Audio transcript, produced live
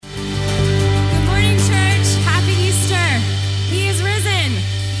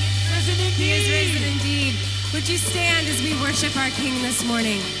King this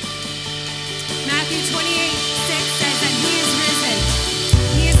morning. Matthew 28:6 says that he is risen.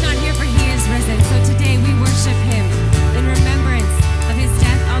 He is not here, for he is risen. So today we worship him in remembrance of his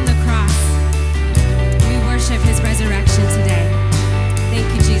death on the cross. We worship his resurrection today. Thank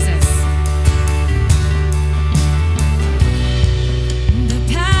you, Jesus. The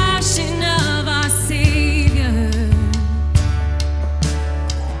passion of our Savior,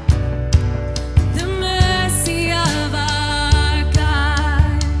 the mercy of our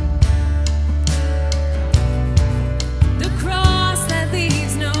God, the cross that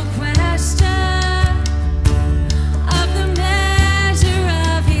leaves no question of the measure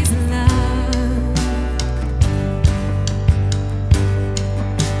of his love.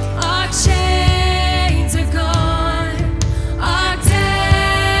 Our chains are gone, our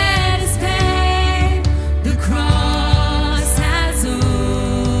debt is paid, the cross has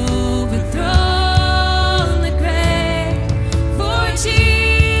overthrown the grave. For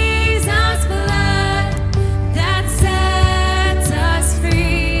Jesus' blood that sets us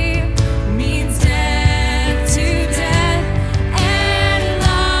free means death to death and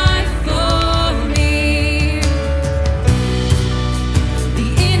life for me. The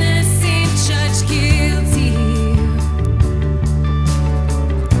innocent judged guilty,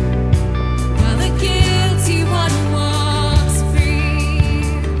 while the guilty one walks free.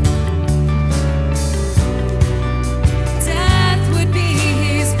 Death would be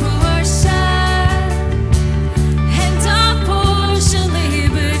his portion, and our portion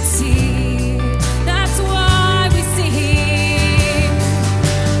liberty. That's why we sing.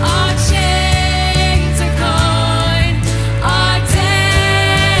 Our chains are gone, our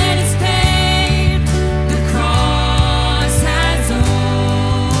debt is paid, the cross has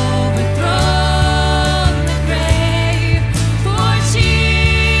overthrown the grave. For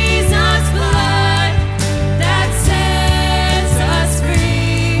Jesus' blood that sets us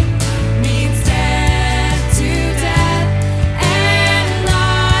free means death to death and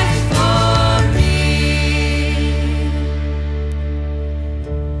life for me.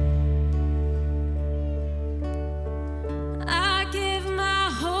 I give my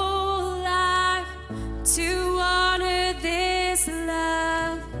whole life to honor this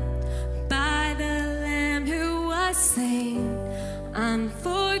love. By the Lamb who was slain, I'm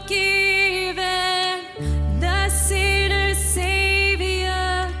forgiven. The sinner's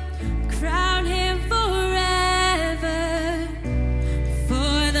Savior, crown him forever.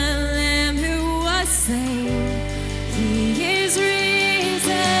 For the Lamb who was slain, he is risen.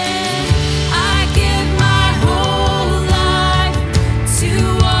 I give my whole life to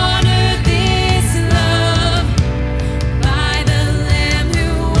honor this love. By the Lamb who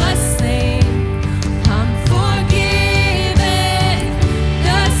was slain, I'm forgiven.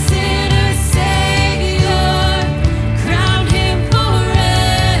 The sinner's Savior, crown him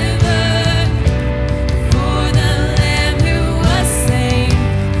forever. For the Lamb who was slain,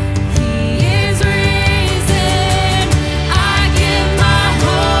 he is risen. I give my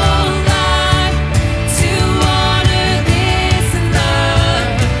whole life to honor this love.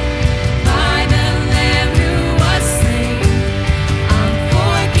 By the Lamb who was slain, I'm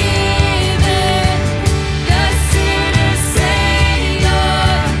forgiven. The sinner's Savior,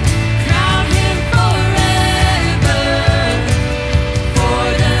 crown him forever. For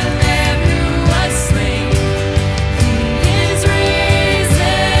the Lamb who was slain, he is risen.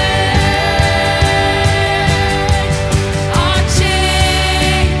 Our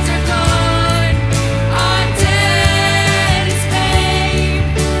chains are gone, our debt is paid,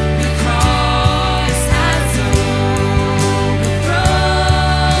 the cross has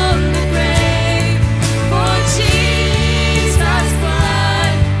overthrown the grave. For Jesus'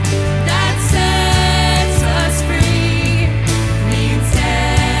 blood that sets us free means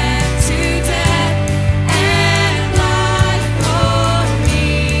death to death and life for me.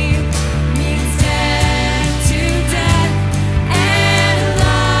 Means death to death and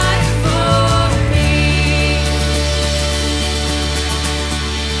life for me.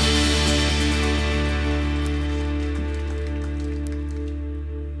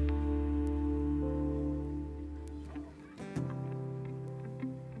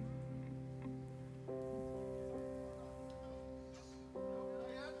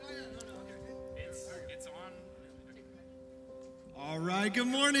 All right, good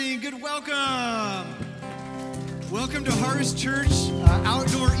morning, good welcome. Welcome to Harvest Church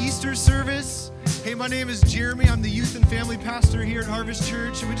outdoor Easter service. Hey, my name is Jeremy. I'm the youth and family pastor here at Harvest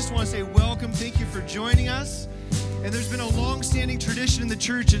Church, and we just want to say welcome. Thank you for joining us. And there's been a long-standing tradition in the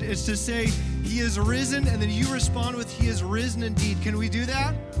church. It's to say, he is risen, and then you respond with, he is risen indeed. Can we do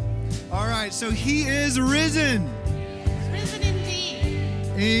that? All right, so he is risen. Risen indeed.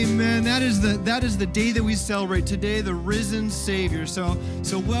 Amen. That is the day that we celebrate today, the risen Savior. So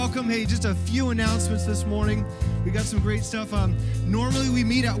welcome. Hey, just a few announcements this morning. We got some great stuff. Normally we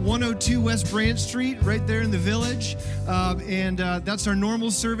meet at 102 West Branch Street, right there in the village, and that's our normal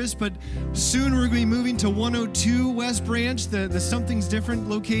service. But soon we're going to be moving to 102 West Branch, the Something's Different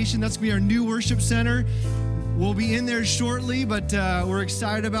location. That's going to be our new worship center. We'll be in there shortly, but we're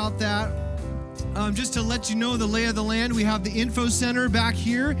excited about that. Just to let you know the lay of the land, we have the info center back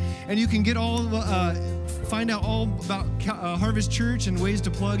here, and you can get find out all about Harvest Church and ways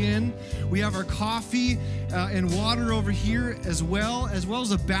to plug in. We have our coffee and water over here as well as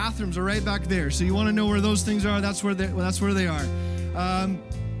the bathrooms are right back there. So you want to know where those things are? That's where they are.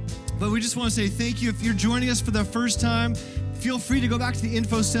 But we just want to say thank you. If you're joining us for the first time, feel free to go back to the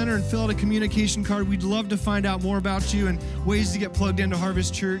info center and fill out a communication card. We'd love to find out more about you and ways to get plugged into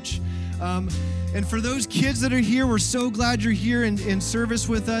Harvest Church. And for those kids that are here, we're so glad you're here in service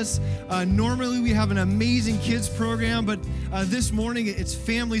with us. Normally we have an amazing kids program, but this morning it's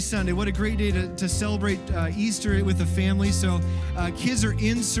Family Sunday. What a great day to celebrate Easter with the family. So kids are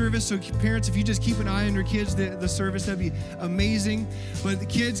in service, so parents, if you just keep an eye on your kids, the service, that'd be amazing. But the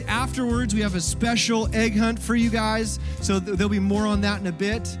kids, afterwards, we have a special egg hunt for you guys, so there'll be more on that in a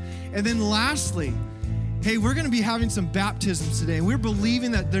bit. And then lastly, hey, we're going to be having some baptisms today, and we're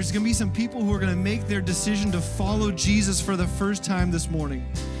believing that there's going to be some people who are going to make their decision to follow Jesus for the first time this morning.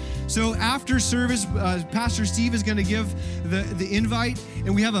 So after service, Pastor Steve is going to give the invite,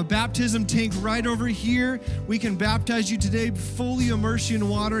 and we have a baptism tank right over here. We can baptize you today, fully immerse you in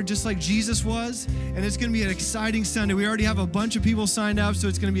water, just like Jesus was, and it's going to be an exciting Sunday. We already have a bunch of people signed up, so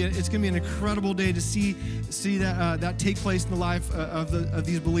it's going to be an incredible day to see that take place in the life of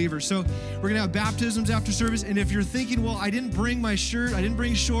these believers. So we're going to have baptisms after service, and if you're thinking, well, I didn't bring my shirt, I didn't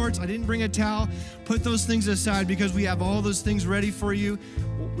bring shorts, I didn't bring a towel, put those things aside because we have all those things ready for you.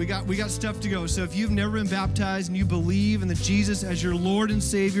 We got stuff to go. So if you've never been baptized and you believe in the Jesus as your Lord and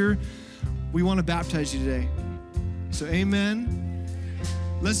Savior, we want to baptize you today. So amen.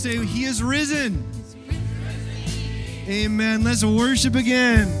 Let's say He is risen. Amen. Let's worship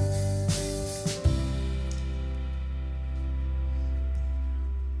again.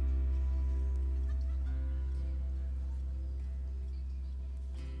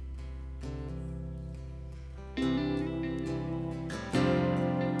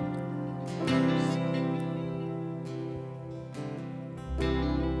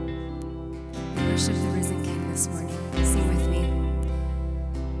 Worship the risen King this morning. Sing with me.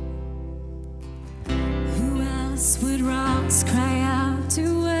 Who else would rocks cry out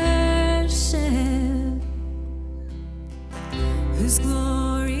to worship? Whose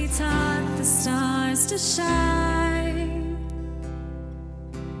glory taught the stars to shine?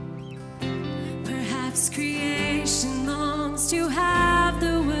 Perhaps creation longs to have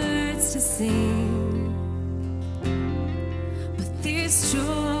the words to sing, but this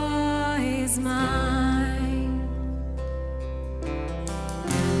joy is mine.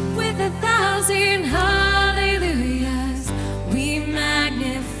 With 1,000 hallelujahs, we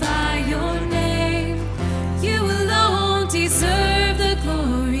magnify your name. You alone deserve the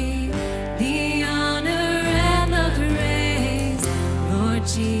glory, the honor, and the praise. Lord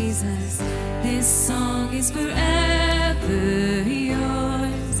Jesus, this song is forever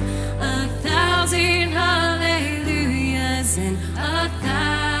yours. 1,000 hallelujahs and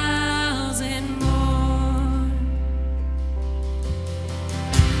 1,000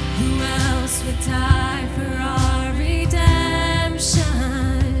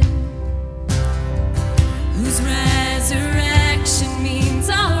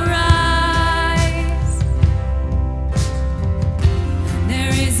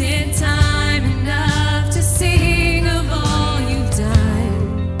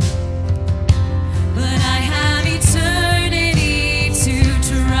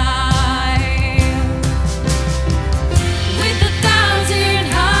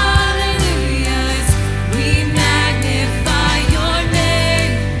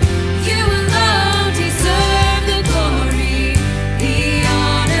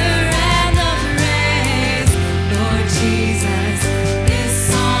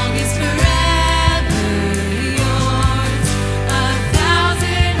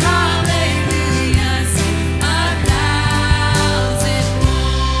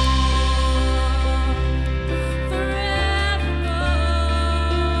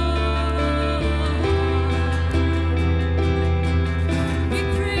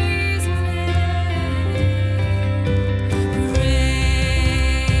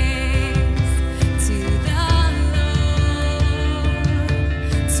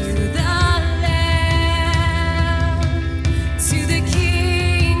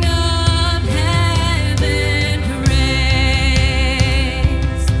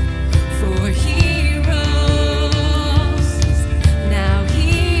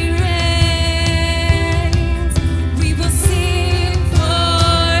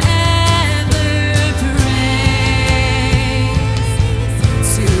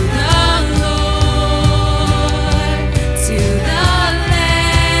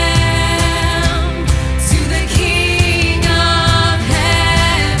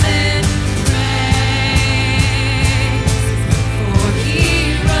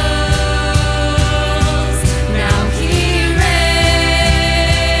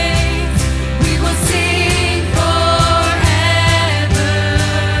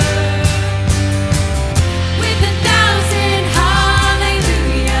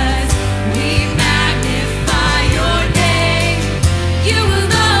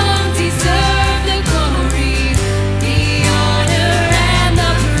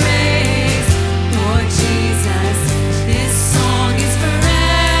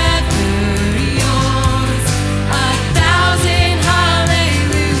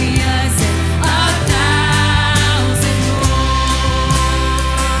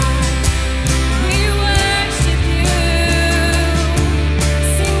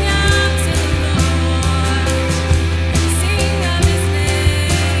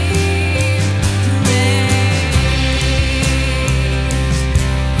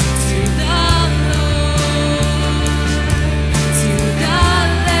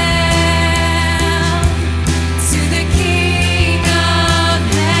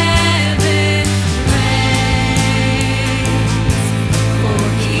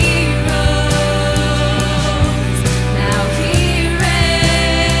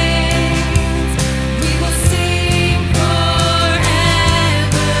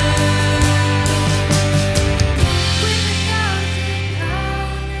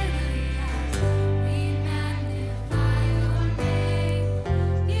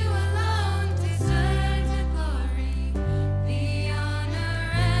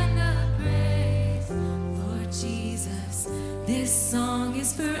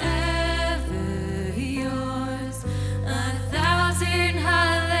 is forever yours. 1,000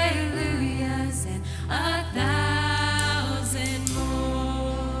 hallelujahs and 1,000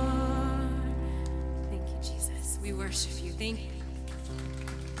 more. Thank you, Jesus. We worship you. Thank you.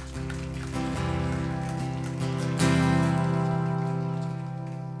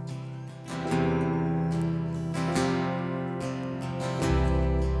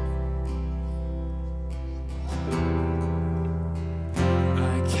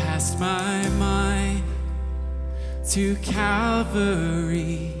 My mind to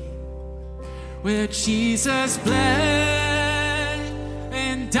Calvary, where Jesus bled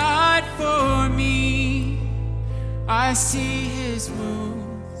and died for me. I see his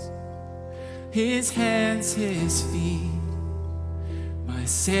wounds, his hands, his feet, my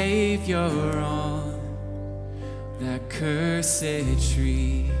Savior on that cursed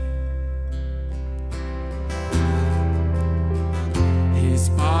tree. His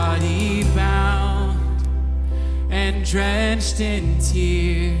body bound and drenched in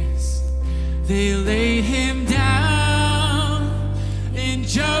tears, they laid him down in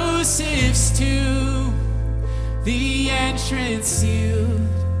Joseph's tomb, the entrance sealed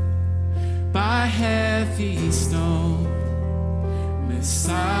by heavy stone.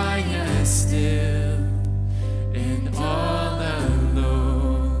 Messiah still and all alone.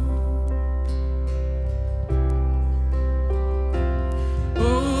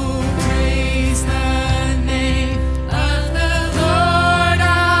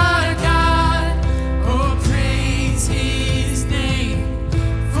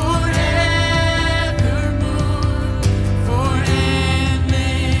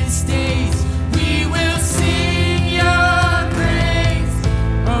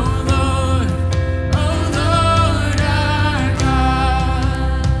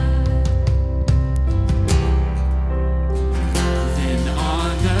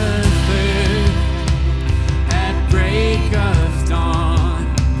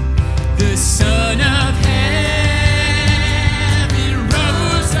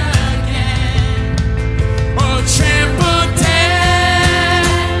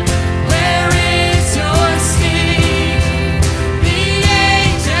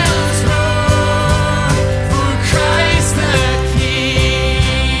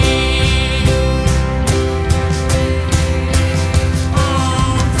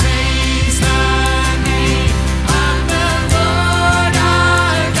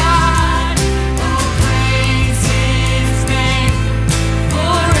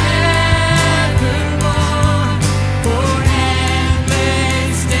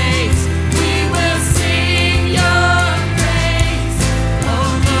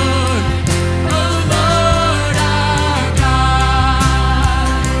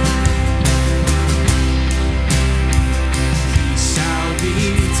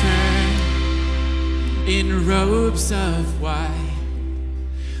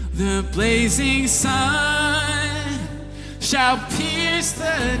 Blazing sun shall pierce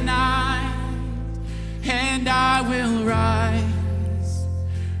the night, and I will rise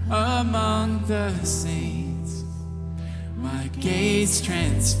among the saints, my gaze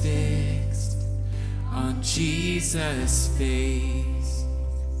transfixed on Jesus' face.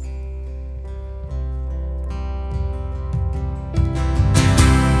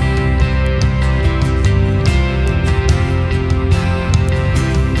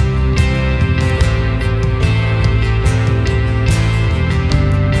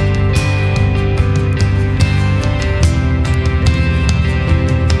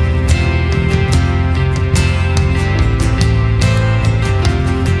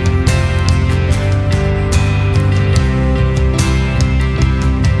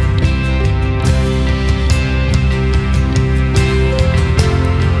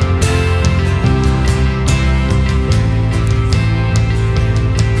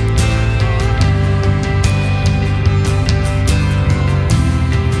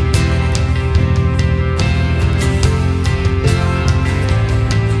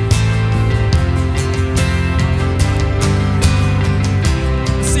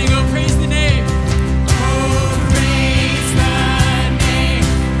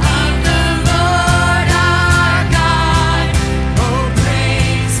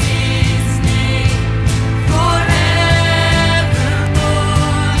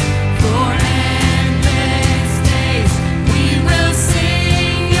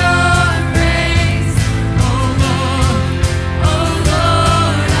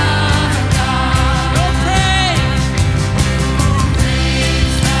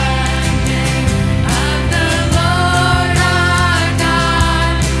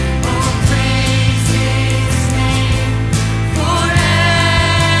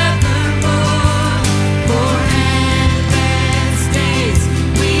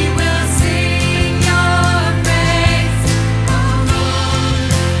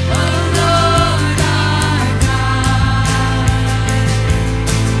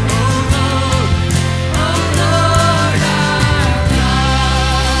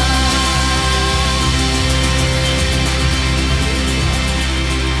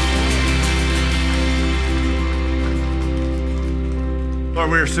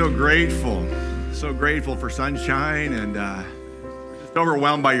 we're so grateful for sunshine and just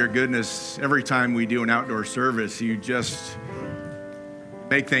overwhelmed by your goodness. Every time we do an outdoor service, you just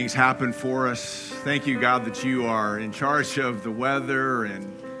make things happen for us. Thank you, God, that you are in charge of the weather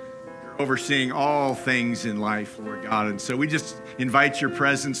and you're overseeing all things in life, Lord God. And so we just invite your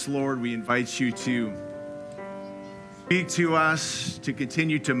presence, Lord. We invite you to speak to us, to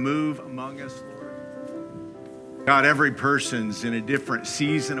continue to move among us, Lord. God, every person's in a different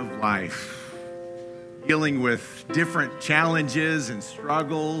season of life, dealing with different challenges and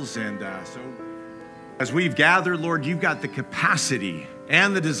struggles. And so as we've gathered, Lord, you've got the capacity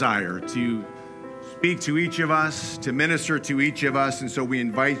and the desire to speak to each of us, to minister to each of us. And so we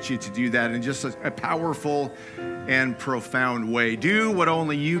invite you to do that in just a powerful and profound way. Do what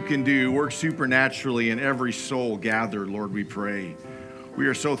only you can do. Work supernaturally in every soul gathered, Lord, we pray. We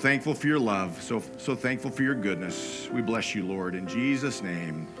are so thankful for your love, so thankful for your goodness. We bless you, Lord, in Jesus'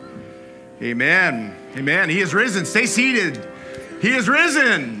 name. Amen. Amen. He is risen. Stay seated. He is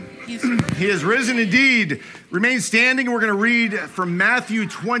risen. He is risen indeed. Remain standing. We're going to read from Matthew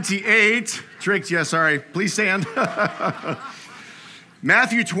 28. Tricked you, sorry. Please stand.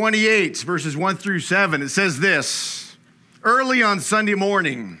 Matthew 28, verses 1 through 7. It says this: early on Sunday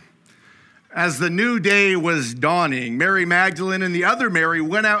morning, as the new day was dawning, Mary Magdalene and the other Mary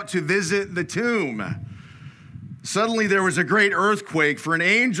went out to visit the tomb. Suddenly there was a great earthquake, for an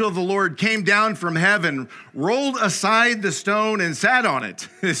angel of the Lord came down from heaven, rolled aside the stone, and sat on it.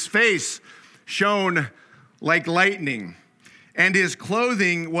 His face shone like lightning, and his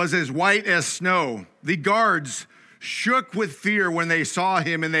clothing was as white as snow. The guards shook with fear when they saw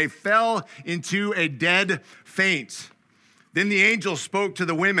him, and they fell into a dead faint. Then the angel spoke to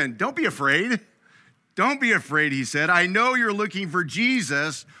the women. Don't be afraid. Don't be afraid, he said. I know you're looking for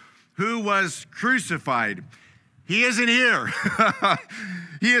Jesus who was crucified. He isn't here.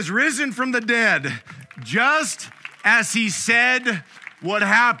 He is risen from the dead, just as he said would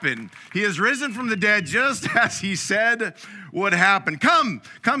happen. He is risen from the dead, just as he said would happen. Come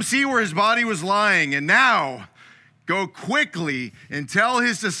see where his body was lying. And now go quickly and tell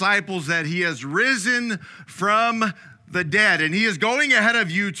his disciples that he has risen from the dead, and he is going ahead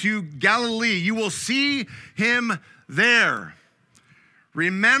of you to Galilee. You will see him there.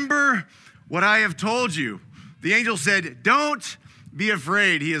 Remember what I have told you. The angel said, don't be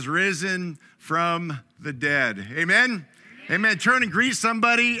afraid. He is risen from the dead. Amen? Amen. Turn and greet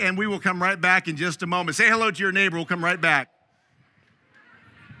somebody, and we will come right back in just a moment. Say hello to your neighbor. We'll come right back.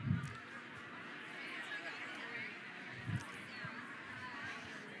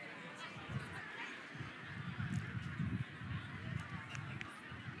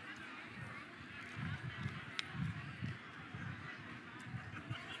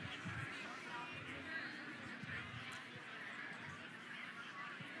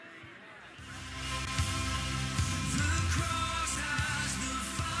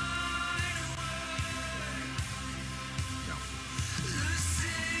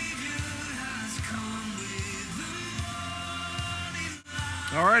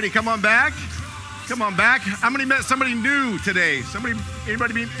 All righty, come on back. Come on back. How many met somebody new today?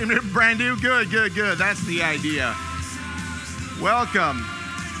 Anybody brand new? Good. That's the idea. Welcome.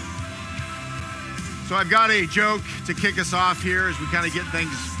 So I've got a joke to kick us off here as we kind of get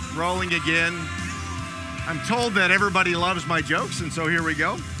things rolling again. I'm told that everybody loves my jokes, and so here we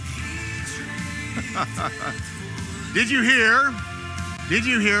go. Did you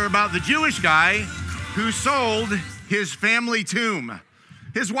hear about the Jewish guy who sold his family tomb?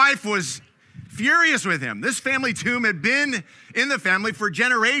 His wife was furious with him. This family tomb had been in the family for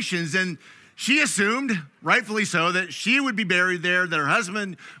generations, and she assumed, rightfully so, that she would be buried there, that her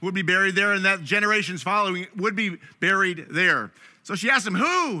husband would be buried there, and that generations following would be buried there. So she asked him,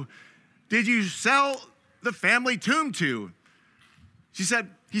 who did you sell the family tomb to? He said,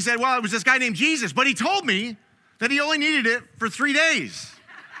 well, it was this guy named Jesus, but he told me that he only needed it for 3 days.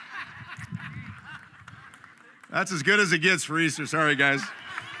 That's as good as it gets for Easter. Sorry, guys.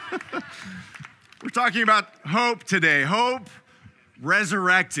 We're talking about hope today. Hope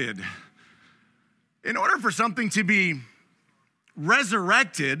resurrected. In order for something to be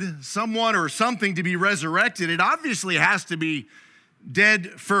resurrected, someone or something to be resurrected, it obviously has to be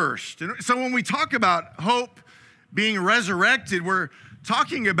dead first. And so when we talk about hope being resurrected, we're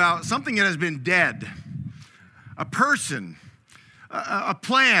talking about something that has been dead. A person, a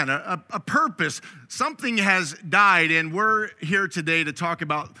plan, a purpose. Something has died, and we're here today to talk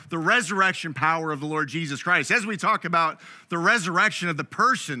about the resurrection power of the Lord Jesus Christ. As we talk about the resurrection of the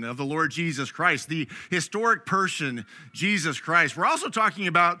person of the Lord Jesus Christ, the historic person, Jesus Christ, we're also talking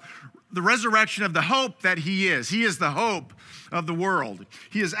about the resurrection of the hope that he is. He is the hope of the world.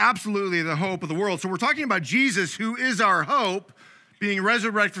 He is absolutely the hope of the world. So we're talking about Jesus, who is our hope, being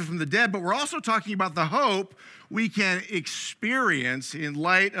resurrected from the dead, but we're also talking about the hope we can experience in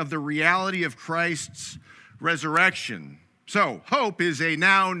light of the reality of Christ's resurrection. So hope is a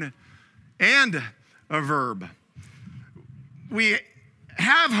noun and a verb. We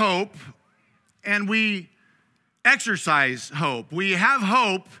have hope and we exercise hope. We have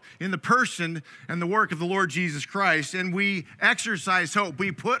hope in the person and the work of the Lord Jesus Christ, and we exercise hope.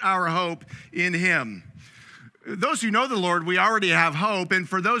 We put our hope in him. Those who know the Lord, we already have hope. And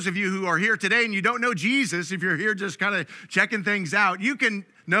for those of you who are here today and you don't know Jesus, if you're here just kind of checking things out, you can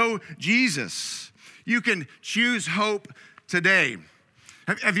know Jesus. You can choose hope today.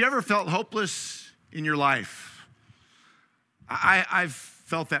 Have you ever felt hopeless in your life? I've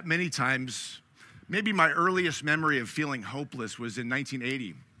felt that many times. Maybe my earliest memory of feeling hopeless was in 1980.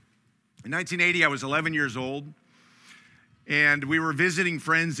 In 1980, I was 11 years old, and we were visiting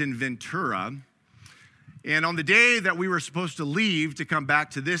friends in Ventura. And on the day that we were supposed to leave to come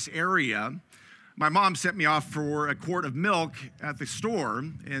back to this area, my mom sent me off for a quart of milk at the store.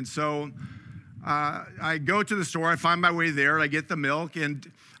 And so I go to the store, I find my way there, I get the milk,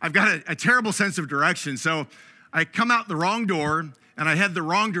 and I've got a terrible sense of direction. So I come out the wrong door, and I head the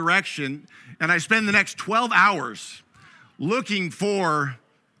wrong direction, and I spend the next 12 hours looking for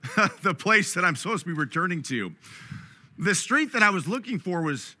the place that I'm supposed to be returning to. The street that I was looking for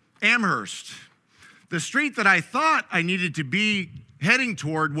was Amherst. The street that I thought I needed to be heading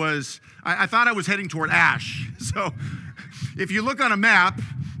toward was, I thought I was heading toward Ash. So if you look on a map,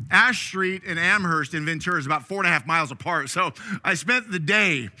 Ash Street and Amherst in Ventura is about 4.5 miles apart. So I spent the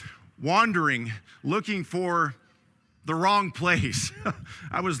day wandering, looking for the wrong place.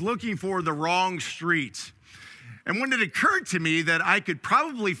 I was looking for the wrong street. And when it occurred to me that I could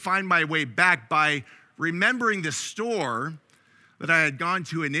probably find my way back by remembering the store that I had gone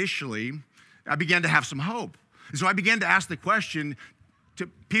to initially, I began to have some hope. And so I began to ask the question to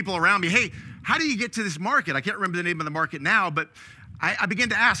people around me, hey, how do you get to this market? I can't remember the name of the market now, but I began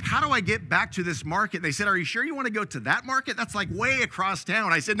to ask, how do I get back to this market? They said, are you sure you want to go to that market? That's like way across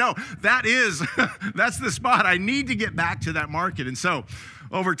town. I said, no, that's the spot. I need to get back to that market. And so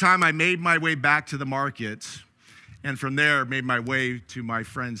over time, I made my way back to the market. And from there, made my way to my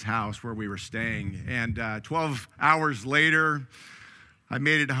friend's house where we were staying. And 12 hours later, I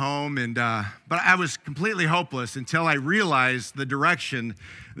made it home, but I was completely hopeless until I realized the direction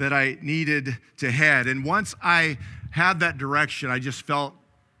that I needed to head. And once I had that direction, I just felt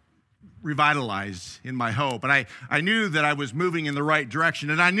revitalized in my hope. And I knew that I was moving in the right direction,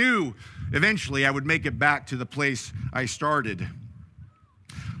 and I knew eventually I would make it back to the place I started.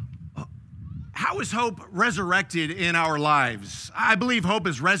 How is hope resurrected in our lives? I believe hope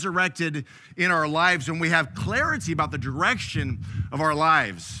is resurrected in our lives when we have clarity about the direction of our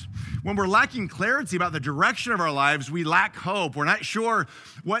lives. When we're lacking clarity about the direction of our lives, we lack hope. We're not sure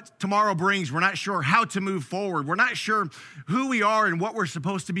what tomorrow brings. We're not sure how to move forward. We're not sure who we are and what we're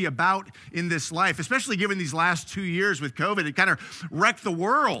supposed to be about in this life, especially given these last 2 years with COVID. It kind of wrecked the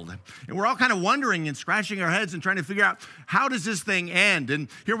world. And we're all kind of wondering and scratching our heads and trying to figure out, how does this thing end? And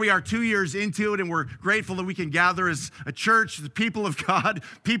here we are 2 years into it, and we're grateful that we can gather as a church, the people of God,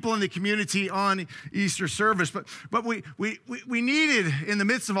 people in the community on Easter service. But we needed, in the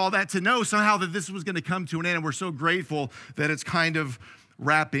midst of all that, to know somehow that this was going to come to an end, and we're so grateful that it's kind of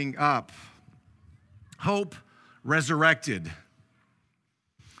wrapping up. Hope resurrected.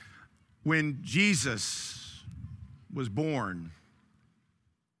 When Jesus was born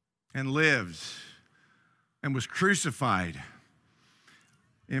and lived and was crucified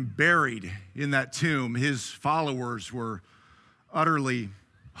and buried in that tomb, his followers were utterly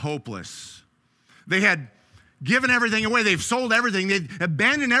hopeless. They had given everything away. They've sold everything. They'd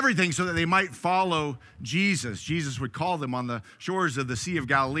abandoned everything so that they might follow Jesus. Jesus would call them on the shores of the Sea of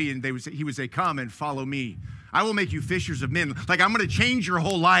Galilee, and he would say, come and follow me. I will make you fishers of men. Like, I'm going to change your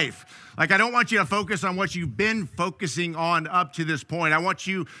whole life. Like, I don't want you to focus on what you've been focusing on up to this point. I want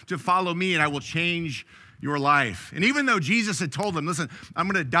you to follow me, and I will change your life. And even though Jesus had told them, listen, I'm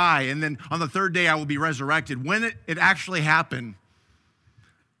going to die, and then on the third day I will be resurrected, when it actually happened,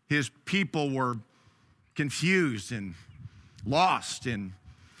 his people were confused and lost and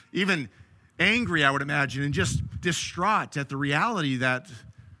even angry, I would imagine, and just distraught at the reality that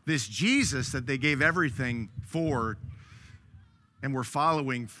this Jesus that they gave everything for and were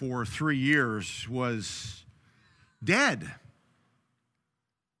following for 3 years was dead.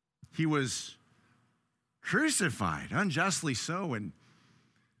 He was crucified, unjustly so, and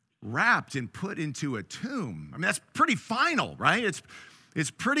wrapped and put into a tomb. I mean, that's pretty final, right?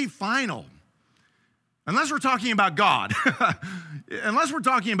 it's pretty final. Unless we're talking about God. Unless we're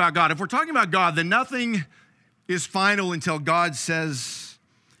talking about God. If we're talking about God, then nothing is final until God says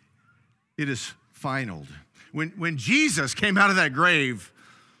it is final. When Jesus came out of that grave,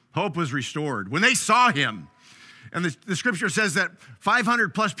 hope was restored. When they saw him, and the scripture says that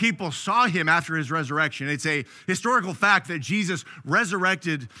 500 plus people saw him after his resurrection. It's a historical fact that Jesus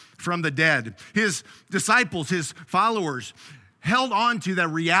resurrected from the dead. His disciples, his followers, held on to the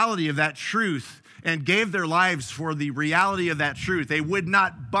reality of that truth and gave their lives for the reality of that truth. They would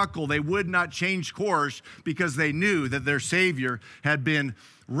not buckle, they would not change course because they knew that their Savior had been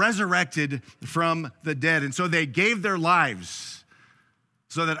resurrected from the dead. And so they gave their lives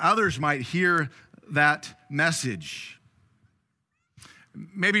so that others might hear that message.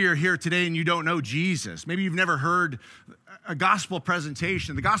 Maybe you're here today and you don't know Jesus. Maybe you've never heard a gospel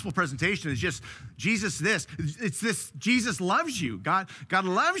presentation. The gospel presentation is just Jesus this. It's this: Jesus loves you. God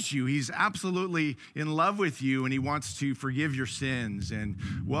loves you. He's absolutely in love with you, and he wants to forgive your sins and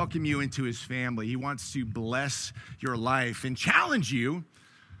welcome you into his family. He wants to bless your life and challenge you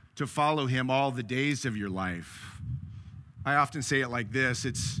to follow him all the days of your life. I often say it like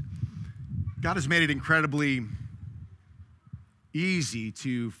this: God has made it incredibly easy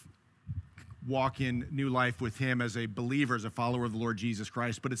to walk in new life with him as a believer, as a follower of the Lord Jesus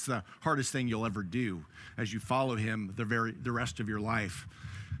Christ, but it's the hardest thing you'll ever do as you follow him the rest of your life.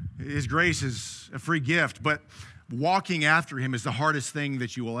 His grace is a free gift, but walking after him is the hardest thing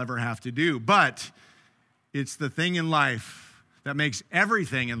that you will ever have to do. But it's the thing in life that makes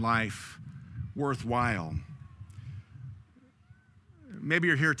everything in life worthwhile. Maybe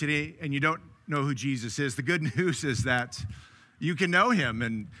you're here today and you don't know who Jesus is. The good news is that you can know him,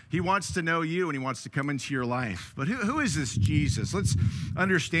 and he wants to know you, and he wants to come into your life. But who is this Jesus? Let's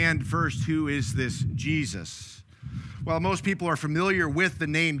understand first, who is this Jesus? While most people are familiar with the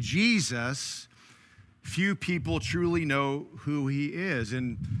name Jesus, few people truly know who he is.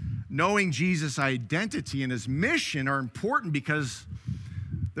 And knowing Jesus' identity and his mission are important because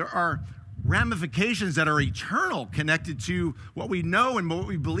there are ramifications that are eternal connected to what we know and what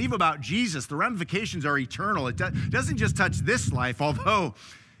we believe about Jesus. The ramifications are eternal. It doesn't just touch this life, although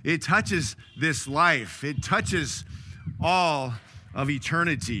it touches this life. It touches all of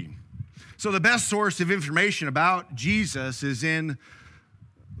eternity. So the best source of information about Jesus is in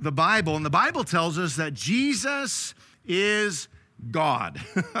the Bible, and the Bible tells us that Jesus is God.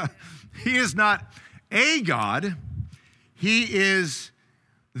 He is not a God, he is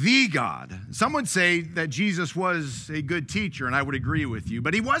the God. Some would say that Jesus was a good teacher, and I would agree with you,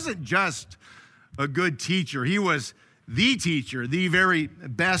 but he wasn't just a good teacher. He was the teacher, the very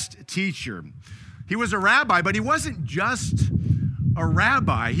best teacher. He was a rabbi, but he wasn't just a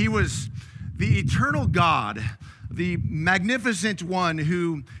rabbi. He was the eternal God, the magnificent one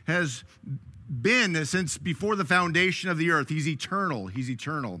who has been since before the foundation of the earth. He's eternal. He's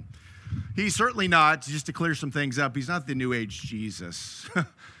eternal. He's certainly not, just to clear some things up, he's not the New Age Jesus.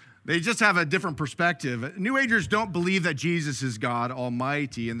 They just have a different perspective. New Agers don't believe that Jesus is God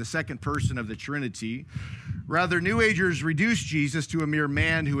Almighty and the second person of the Trinity. Rather, New Agers reduce Jesus to a mere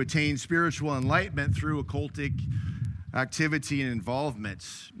man who attains spiritual enlightenment through occultic activity and involvement.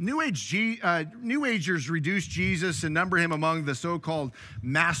 New Agers reduce Jesus and number him among the so-called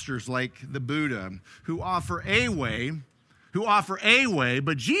masters like the Buddha, who offer a way,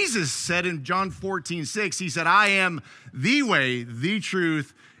 but Jesus said in John 14:6, he said, I am the way, the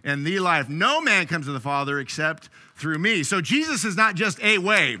truth, and the life. No man comes to the Father except through me. So Jesus is not just a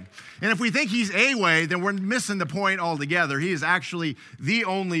way. And if we think he's a way, then we're missing the point altogether. He is actually the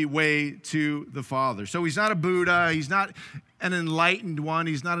only way to the Father. So he's not a Buddha. He's not an enlightened one.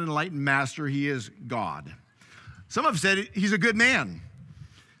 He's not an enlightened master. He is God. Some have said he's a good man.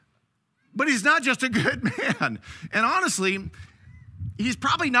 But he's not just a good man. And honestly, he's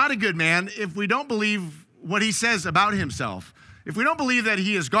probably not a good man if we don't believe what he says about himself. If we don't believe that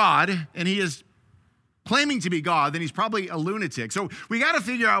he is God and he is claiming to be God, then he's probably a lunatic. So we got to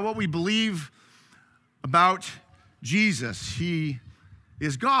figure out what we believe about Jesus. He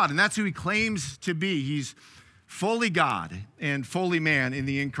is God, and that's who he claims to be. He's fully God and fully man in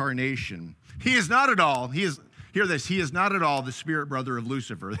the incarnation. He is not at all, hear this, he is not at all the spirit brother of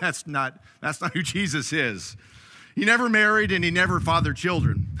Lucifer. That's not who Jesus is. He never married and he never fathered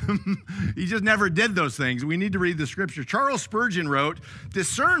children. He just never did those things. We need to read the scripture. Charles Spurgeon wrote,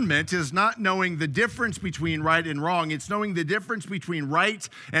 discernment is not knowing the difference between right and wrong. It's knowing the difference between right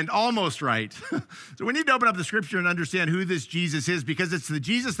and almost right. So we need to open up the scripture and understand who this Jesus is, because it's the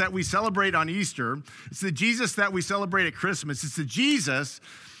Jesus that we celebrate on Easter. It's the Jesus that we celebrate at Christmas. It's this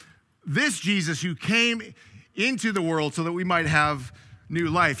Jesus who came into the world so that we might have new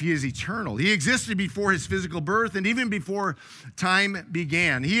life. He is eternal. He existed before his physical birth and even before time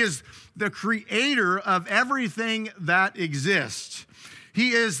began. He is the creator of everything that exists.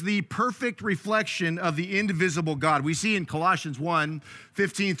 He is the perfect reflection of the indivisible God. We see in Colossians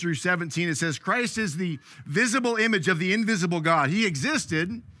 1:15 through 17, it says, Christ is the visible image of the invisible God. He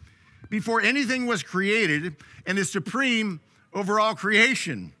existed before anything was created and is supreme over all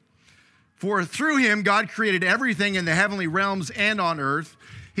creation. For through him, God created everything in the heavenly realms and on earth.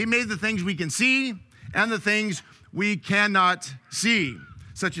 He made the things we can see and the things we cannot see,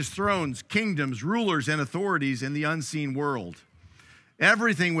 such as thrones, kingdoms, rulers, and authorities in the unseen world.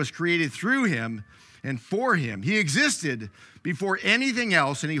 Everything was created through him and for him. He existed before anything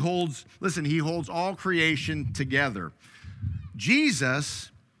else, and he holds all creation together.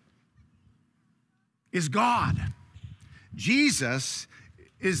 Jesus is God. Jesus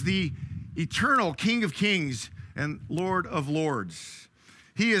is the eternal King of Kings and Lord of Lords.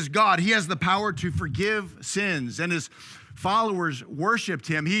 He is God. He has the power to forgive sins, and his followers worshiped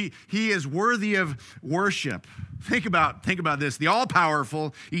him. He is worthy of worship. Think about this. The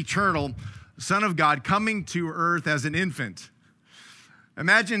all-powerful, eternal Son of God coming to earth as an infant.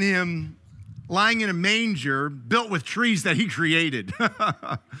 Imagine him lying in a manger built with trees that he created.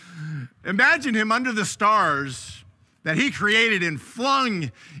 Imagine him under the stars that he created and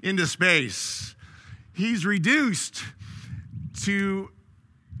flung into space. He's reduced to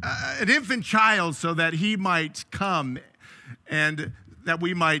an infant child so that he might come and that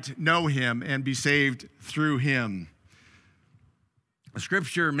we might know him and be saved through him. The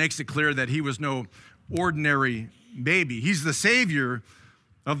scripture makes it clear that he was no ordinary baby. He's the Savior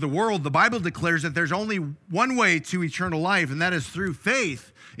of the world. The Bible declares that there's only one way to eternal life, and that is through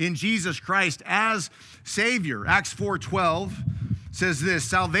faith in Jesus Christ as Savior. Acts 4:12 says this,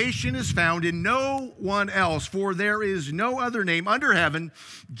 salvation is found in no one else, for there is no other name under heaven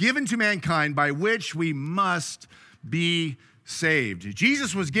given to mankind by which we must be saved.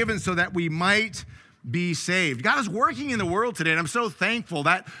 Jesus was given so that we might be saved. God is working in the world today, and I'm so thankful.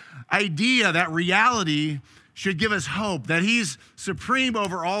 That idea, that reality should give us hope that he's supreme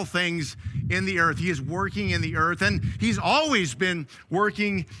over all things in the earth. He is working in the earth, and he's always been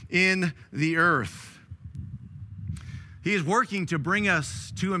working in the earth. He is working to bring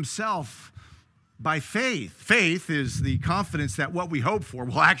us to himself by faith. Faith is the confidence that what we hope for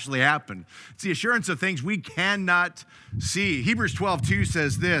will actually happen. It's the assurance of things we cannot see. Hebrews 12:2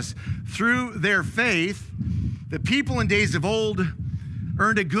 says this, through their faith, the people in days of old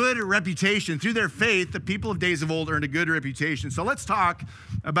earned a good reputation. Through their faith, the people of days of old earned a good reputation. So let's talk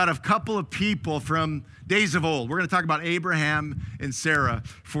about a couple of people from days of old. We're going to talk about Abraham and Sarah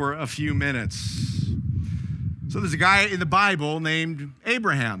for a few minutes. So there's a guy in the Bible named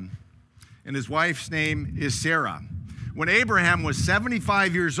Abraham, and his wife's name is Sarah. When Abraham was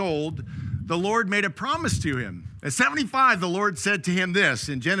 75 years old, the Lord made a promise to him. At 75, the Lord said to him this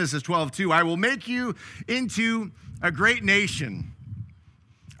in Genesis 12:2, I will make you into a great nation.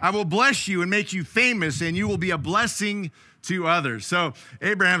 I will bless you and make you famous, and you will be a blessing to others. So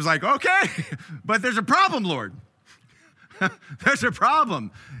Abraham's like, okay, but there's a problem, Lord. There's a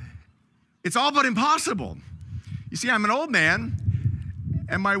problem. It's all but impossible. You see, I'm an old man,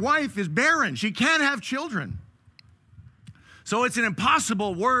 and my wife is barren. She can't have children. So it's an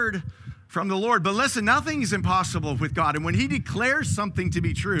impossible word from the Lord. But listen, nothing is impossible with God. And when he declares something to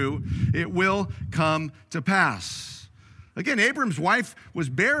be true, it will come to pass. Again, Abram's wife was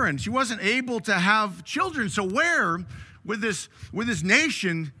barren. She wasn't able to have children. So where would this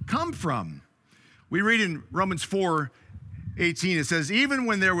nation come from? We read in Romans 4:18, it says, even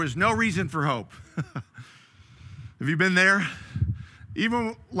when there was no reason for hope. Have you been there?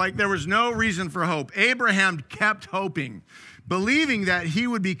 Even like there was no reason for hope, Abraham kept hoping, believing that he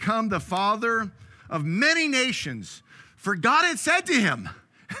would become the father of many nations. For God had said to him,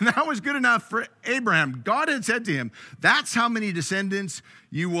 and that was good enough for Abraham. God had said to him, that's how many descendants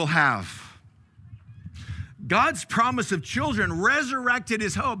you will have. God's promise of children resurrected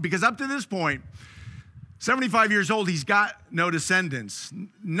his hope, because up to this point, 75 years old, he's got no descendants.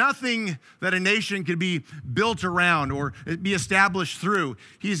 Nothing that a nation could be built around or be established through.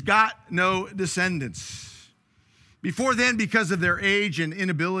 He's got no descendants. Before then, because of their age and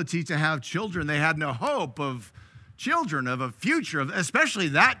inability to have children, they had no hope of children, of a future, of especially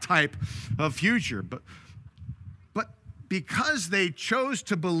that type of future. But because they chose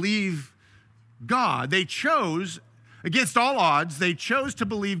to believe God, they chose, against all odds, they chose to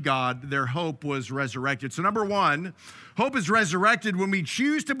believe God, their hope was resurrected. So number one, hope is resurrected when we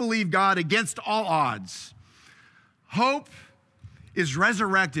choose to believe God against all odds. Hope is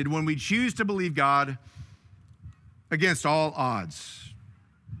resurrected when we choose to believe God against all odds.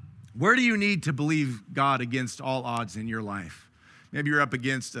 Where do you need to believe God against all odds in your life? Maybe you're up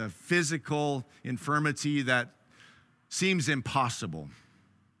against a physical infirmity that seems impossible.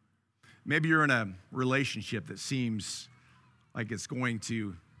 Maybe you're in a relationship that seems like it's going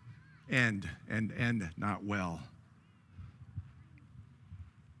to end not well.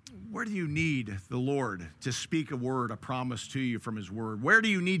 Where do you need the Lord to speak a word, a promise to you from his word? Where do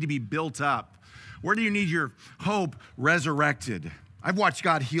you need to be built up? Where do you need your hope resurrected? I've watched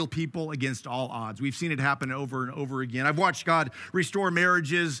God heal people against all odds. We've seen it happen over and over again. I've watched God restore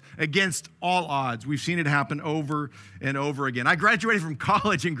marriages against all odds. We've seen it happen over and over again. I graduated from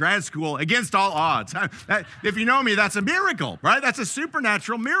college and grad school against all odds. If you know me, that's a miracle, right? That's a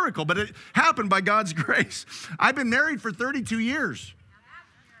supernatural miracle, but it happened by God's grace. I've been married for 32 years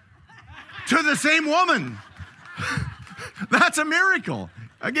to the same woman. That's a miracle.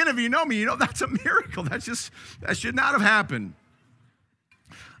 Again, if you know me, you know that's a miracle. That should not have happened.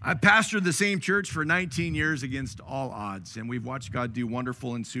 I pastored the same church for 19 years against all odds, and we've watched God do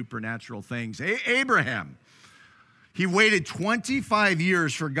wonderful and supernatural things. Abraham, he waited 25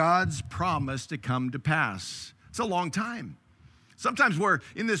 years for God's promise to come to pass. It's a long time. Sometimes we're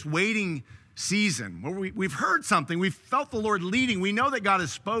in this waiting season where we've heard something, we've felt the Lord leading, we know that God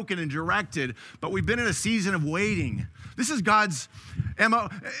has spoken and directed, but we've been in a season of waiting. This is God's MO.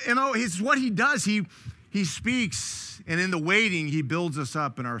 It's what he does. He speaks, and in the waiting, he builds us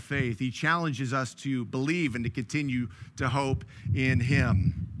up in our faith. He challenges us to believe and to continue to hope in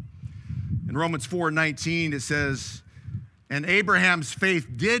him. In Romans 4:19, it says, and Abraham's faith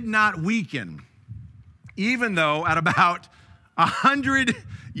did not weaken, even though at about 100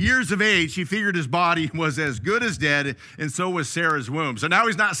 years of age, he figured his body was as good as dead, and so was Sarah's womb. So now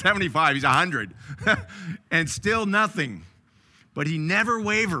he's not 75, he's 100, and still nothing. But he never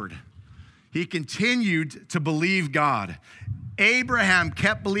wavered. He continued to believe God. Abraham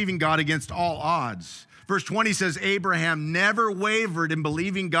kept believing God against all odds. Verse 20 says, Abraham never wavered in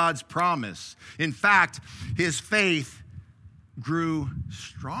believing God's promise. In fact, his faith grew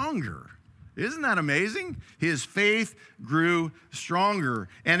stronger. Isn't that amazing? His faith grew stronger.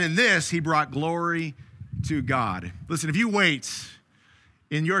 And in this, he brought glory to God. Listen, if you wait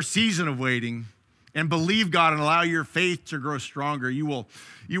in your season of waiting and believe God and allow your faith to grow stronger, you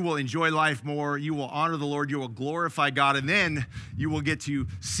will enjoy life more, you will honor the Lord, you will glorify God, and then you will get to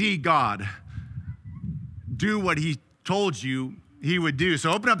see God do what he told you he would do.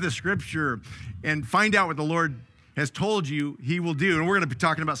 So open up the scripture and find out what the Lord has told you he will do. And we're going to be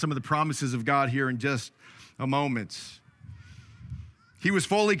talking about some of the promises of God here in just a moment. He was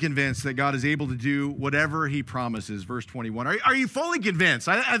fully convinced that God is able to do whatever he promises. Verse 21. Are you fully convinced?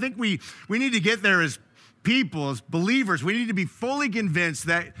 I think we need to get there as people, as believers. We need to be fully convinced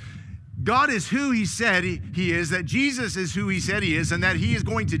that God is who he said he is, that Jesus is who he said he is, and that he is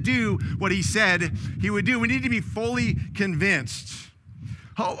going to do what he said he would do. We need to be fully convinced.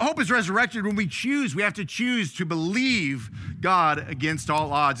 Hope is resurrected when we choose. We have to choose to believe God against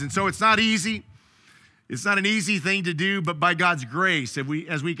all odds. And so it's not easy. It's not an easy thing to do, but by God's grace,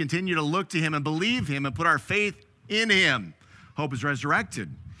 as we continue to look to him and believe him and put our faith in him, hope is resurrected.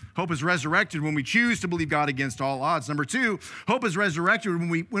 Hope is resurrected when we choose to believe God against all odds. Number two, hope is resurrected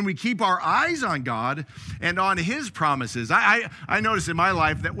when we keep our eyes on God and on his promises. I notice in my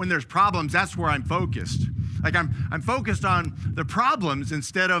life that when there's problems, that's where I'm focused. Like I'm focused on the problems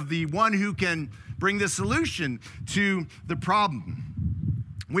instead of the one who can bring the solution to the problem.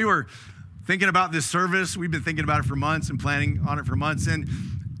 We were thinking about this service. We've been thinking about it for months and planning on it for months. And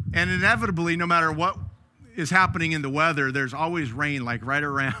inevitably, no matter what is happening in the weather, there's always rain, like right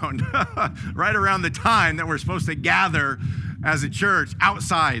around the time that we're supposed to gather as a church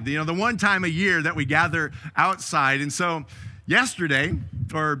outside. You know, the one time a year that we gather outside. And so yesterday,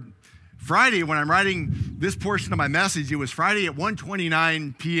 or Friday, when I'm writing this portion of my message, it was Friday at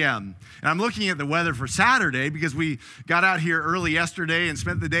 1:29 p.m. And I'm looking at the weather for Saturday because we got out here early yesterday and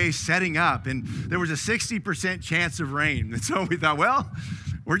spent the day setting up. And there was a 60% chance of rain. And so we thought, well,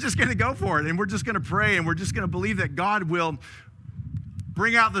 we're just going to go for it. And we're just going to pray. And we're just going to believe that God will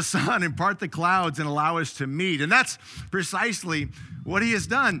bring out the sun and part the clouds and allow us to meet. And that's precisely what he has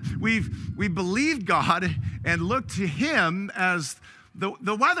done. We believed God and looked to him as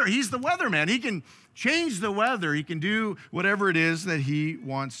the weather. He's the weatherman. He can change the weather. He can do whatever it is that he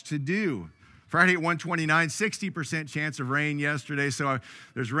wants to do. Friday at 1:29, 60% chance of rain yesterday. So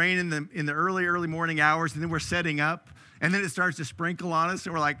there's rain in the early morning hours, and then we're setting up, and then it starts to sprinkle on us,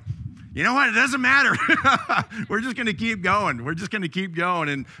 and we're like, you know what? It doesn't matter. We're just going to keep going. We're just going to keep going.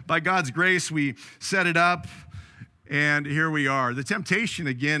 And by God's grace, we set it up, and here we are. The temptation,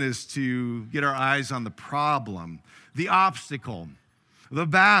 again, is to get our eyes on the problem, the obstacle, the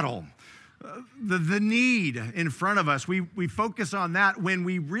battle, the need in front of us. We focus on that when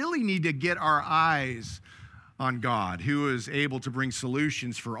we really need to get our eyes on God, who is able to bring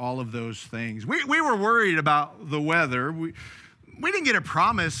solutions for all of those things. We were worried about the weather. We didn't get a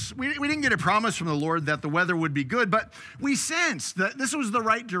promise. We didn't get a promise from the Lord that the weather would be good, but we sensed that this was the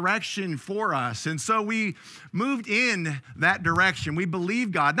right direction for us. And so we moved in that direction. We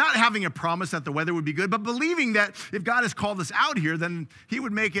believed God, not having a promise that the weather would be good, but believing that if God has called us out here, then he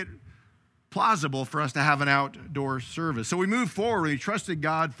would make it plausible for us to have an outdoor service. So we moved forward. We trusted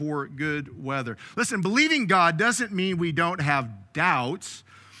God for good weather. Listen, believing God doesn't mean we don't have doubts.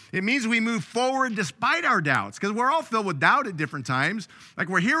 It means we move forward despite our doubts, because we're all filled with doubt at different times. Like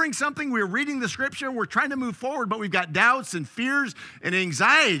we're hearing something, we're reading the scripture, we're trying to move forward, but we've got doubts and fears and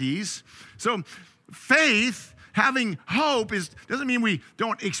anxieties. So faith, having hope, doesn't mean we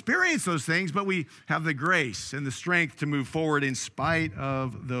don't experience those things, but we have the grace and the strength to move forward in spite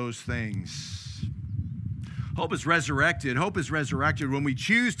of those things. Hope is resurrected. Hope is resurrected when we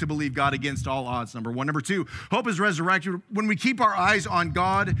choose to believe God against all odds, number one. Number two, hope is resurrected when we keep our eyes on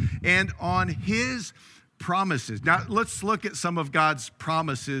God and on his promises. Now, let's look at some of God's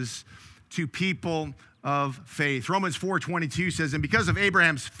promises to people of faith. Romans 4:22 says, and because of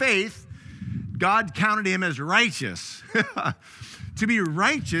Abraham's faith, God counted him as righteous. To be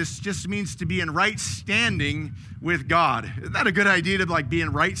righteous just means to be in right standing with God. Isn't that a good idea, to be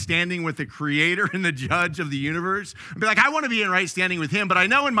in right standing with the creator and the judge of the universe? Be like, I want to be in right standing with him, but I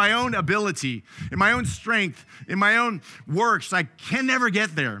know in my own ability, in my own strength, in my own works, I can never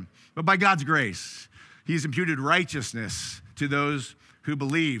get there. But by God's grace, he's imputed righteousness to those who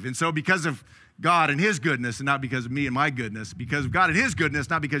believe. And so because of God and his goodness, and not because of me and my goodness, because of God and his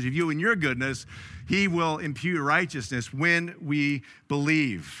goodness, not because of you and your goodness, he will impute righteousness when we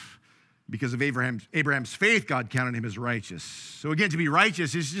believe. Because of Abraham's faith, God counted him as righteous. So again, to be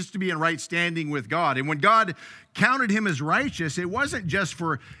righteous is just to be in right standing with God. And when God counted him as righteous, it wasn't just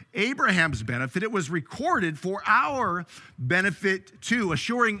for Abraham's benefit, it was recorded for our benefit too,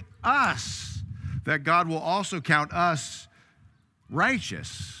 assuring us that God will also count us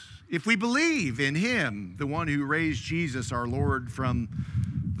righteous if we believe in him, the one who raised Jesus, our Lord, from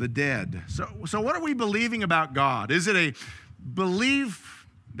the dead. So what are we believing about God? Is it a belief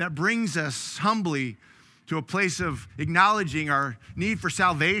that brings us humbly to a place of acknowledging our need for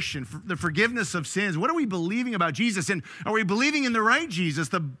salvation, for the forgiveness of sins? What are we believing about Jesus? And are we believing in the right Jesus,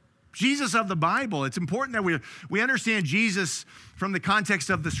 the Jesus of the Bible? It's important that we understand Jesus from the context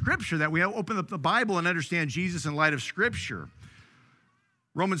of the scripture, that we open up the Bible and understand Jesus in light of scripture.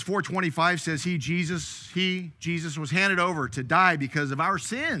 Romans 4:25 says Jesus was handed over to die because of our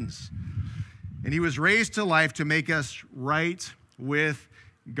sins. And he was raised to life to make us right with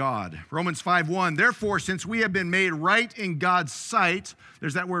God. Romans 5:1, therefore, since we have been made right in God's sight,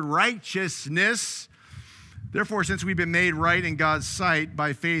 there's that word righteousness. Therefore, since we've been made right in God's sight,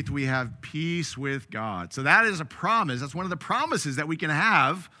 by faith we have peace with God. So that is a promise. That's one of the promises that we can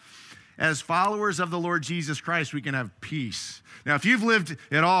have as followers of the Lord Jesus Christ. We can have peace. Now, if you've lived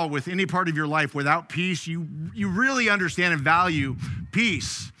at all with any part of your life without peace, you really understand and value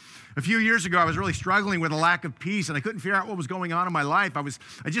peace. A few years ago, I was really struggling with a lack of peace, and I couldn't figure out what was going on in my life.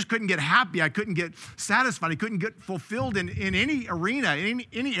 I just couldn't get happy. I couldn't get satisfied. I couldn't get fulfilled in any arena, in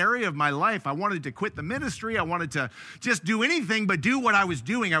any area of my life. I wanted to quit the ministry. I wanted to just do anything but do what I was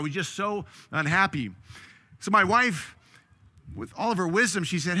doing. I was just so unhappy. So my wife, with all of her wisdom,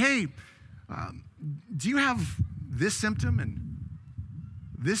 she said, hey, do you have this symptom and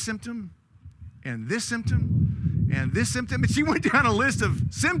this symptom and this symptom and this symptom? And she went down a list of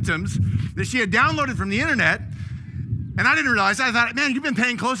symptoms that she had downloaded from the internet. And I didn't realize. I thought, man, you've been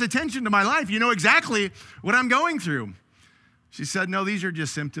paying close attention to my life. You know exactly what I'm going through. She said, no, these are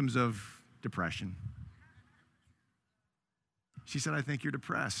just symptoms of depression. She said, I think you're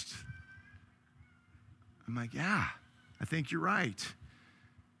depressed. I'm like, yeah, I think you're right.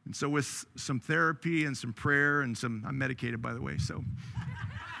 And so with some therapy and some prayer and I'm medicated, by the way, so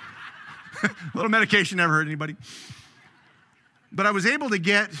a little medication never hurt anybody. But I was able to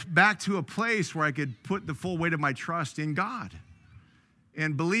get back to a place where I could put the full weight of my trust in God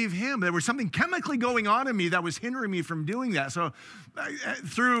and believe him. There was something chemically going on in me that was hindering me from doing that. So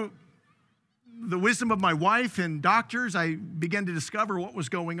through the wisdom of my wife and doctors, I began to discover what was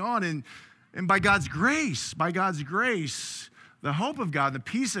going on. And by God's grace, the hope of God, the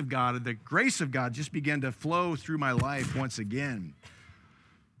peace of God, and the grace of God just began to flow through my life once again.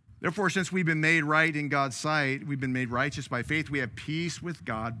 Therefore, since we've been made right in God's sight, we've been made righteous by faith, we have peace with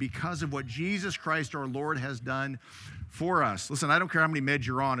God because of what Jesus Christ our Lord has done for us. Listen, I don't care how many meds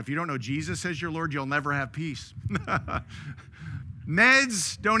you're on. If you don't know Jesus as your Lord, you'll never have peace.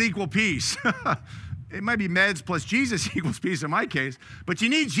 Meds don't equal peace. It might be meds plus Jesus equals peace in my case, but you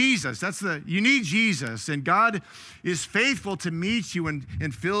need Jesus. You need Jesus, and God is faithful to meet you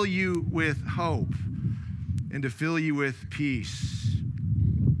and fill you with hope and to fill you with peace.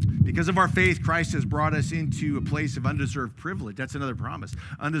 Because of our faith, Christ has brought us into a place of undeserved privilege. That's another promise.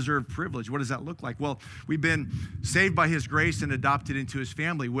 Undeserved privilege. What does that look like? Well, we've been saved by his grace and adopted into his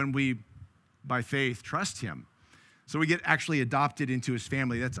family when we, by faith, trust him. So we get actually adopted into his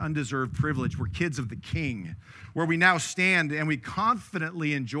family. That's undeserved privilege. We're kids of the King, where we now stand and we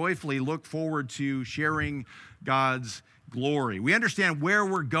confidently and joyfully look forward to sharing God's glory. We understand where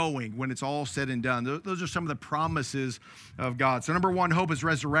we're going when it's all said and done. Those are some of the promises of God. So number one, hope is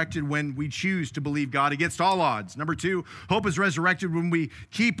resurrected when we choose to believe God against all odds. Number two, hope is resurrected when we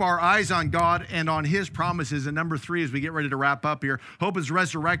keep our eyes on God and on his promises. And number three, as we get ready to wrap up here, hope is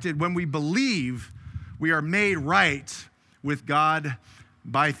resurrected when we believe we are made right with God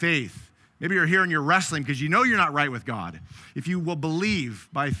by faith. Maybe you're here and you're wrestling because you know you're not right with God. If you will believe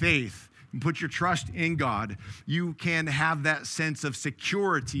by faith and put your trust in God, you can have that sense of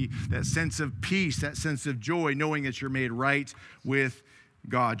security, that sense of peace, that sense of joy, knowing that you're made right with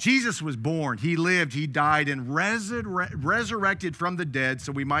God. Jesus was born, he lived, he died, and resurrected from the dead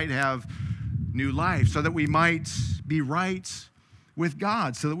so we might have new life, so that we might be right with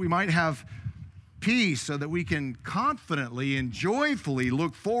God, so that we might have peace, so that we can confidently and joyfully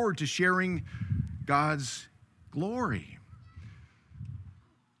look forward to sharing God's glory.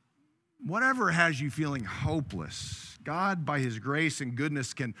 Whatever has you feeling hopeless, God, by his grace and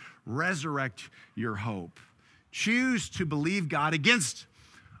goodness, can resurrect your hope. Choose to believe God against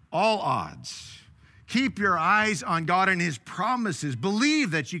all odds. Keep your eyes on God and his promises. Believe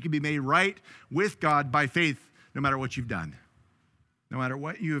that you can be made right with God by faith, no matter what you've done. No matter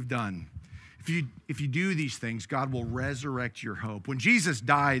what you have done. If you do these things, God will resurrect your hope. When Jesus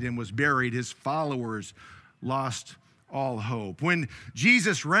died and was buried, his followers lost all hope. When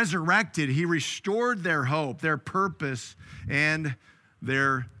Jesus resurrected, he restored their hope, their purpose, and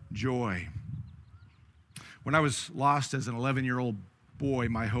their joy. When I was lost as an 11-year-old boy,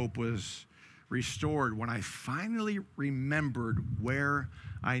 my hope was restored when I finally remembered where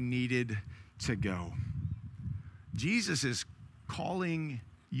I needed to go. Jesus is calling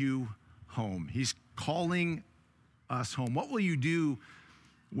you home. He's calling us home. What will you do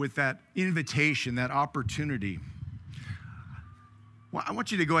with that invitation, that opportunity? Well, I want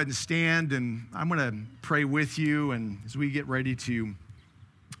you to go ahead and stand, and I'm going to pray with you. And as we get ready to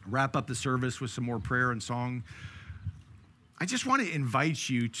wrap up the service with some more prayer and song, I just want to invite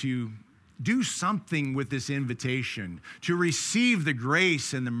you to do something with this invitation, to receive the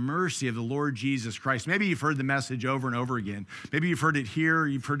grace and the mercy of the Lord Jesus Christ. Maybe you've heard the message over and over again. Maybe you've heard it here,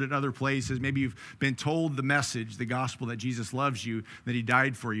 you've heard it other places. Maybe you've been told the message, the gospel, that Jesus loves you, that he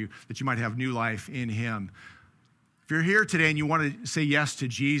died for you, that you might have new life in him. If you're here today and you want to say yes to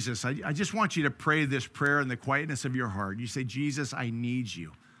Jesus, I just want you to pray this prayer in the quietness of your heart. You say, Jesus, I need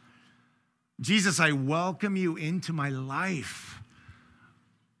you. Jesus, I welcome you into my life.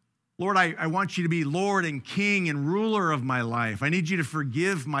 Lord, I want you to be Lord and King and ruler of my life. I need you to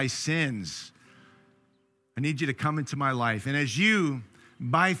forgive my sins. I need you to come into my life. And as you,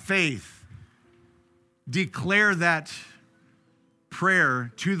 by faith, declare that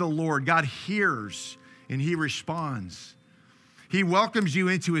prayer to the Lord, God hears and he responds. He welcomes you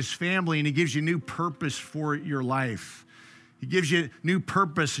into his family and he gives you new purpose for your life. He gives you new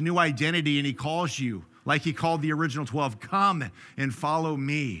purpose, new identity, and he calls you, like he called the original 12, come and follow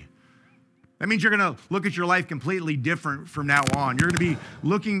me. That means you're going to look at your life completely different from now on. You're going to be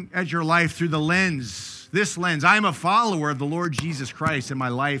looking at your life through the lens, this lens. I'm a follower of the Lord Jesus Christ, and my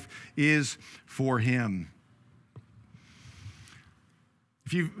life is for him.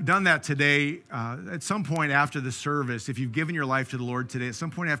 If you've done that today, at some point after the service, if you've given your life to the Lord today, at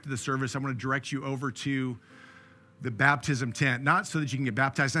some point after the service, I'm going to direct you over to the baptism tent. Not so that you can get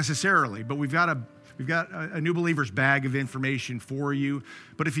baptized necessarily, but we've got a new believer's bag of information for you.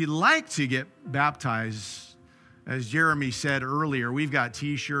 But if you'd like to get baptized, as Jeremy said earlier, we've got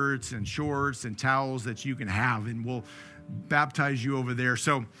t-shirts and shorts and towels that you can have, and we'll baptize you over there.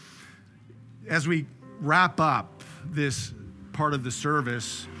 So as we wrap up this part of the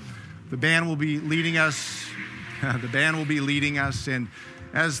service, the band will be leading us. And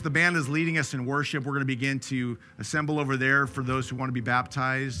as the band is leading us in worship, we're going to begin to assemble over there for those who want to be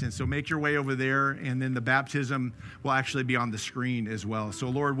baptized. And so make your way over there, and then the baptism will actually be on the screen as well. So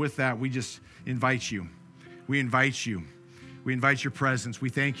Lord, with that, we just invite you. We invite you. We invite your presence. We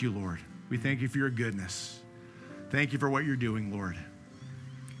thank you, Lord. We thank you for your goodness. Thank you for what you're doing, Lord.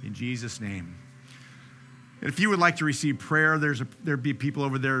 In Jesus' name. And if you would like to receive prayer, there'd be people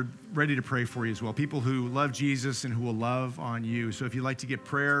over there ready to pray for you as well. People who love Jesus and who will love on you. So if you'd like to get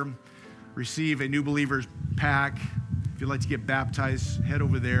prayer, receive a new believer's pack. If you'd like to get baptized, head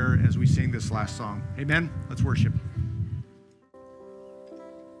over there as we sing this last song. Amen. Let's worship.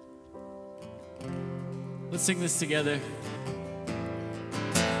 Let's sing this together.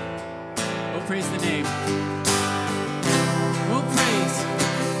 Oh, praise the name. Oh, praise.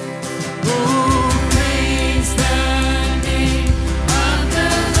 Oh, praise the name of the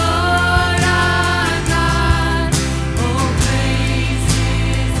Lord our God. Oh, praise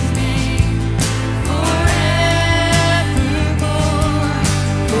his name forevermore.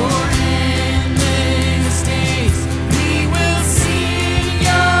 For endless days we will sing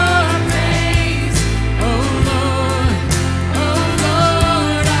your praise. Oh Lord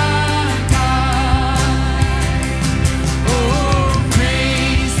our God. Oh,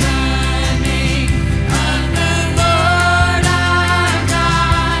 praise the name of the Lord our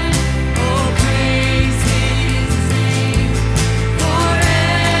God. Oh, praise his name forevermore.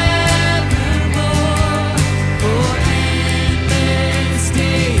 For endless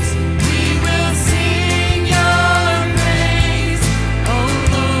days we will sing your praise. Oh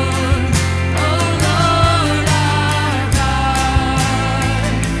Lord our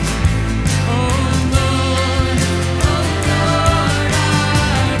God. Oh Lord our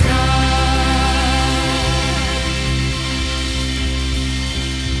God.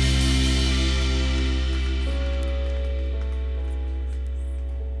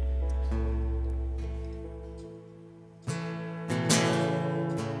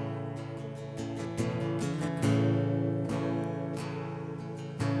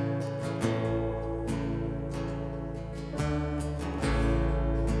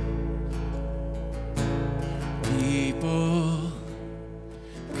 People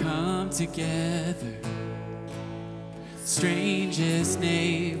come together, strangest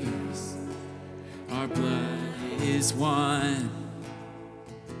neighbors, our blood is one.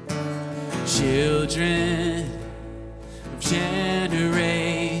 Children of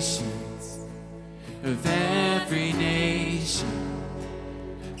generations, of every nation,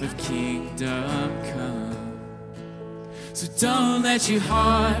 of kingdom come. So don't let your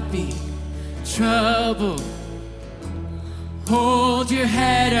heart be troubled. Hold your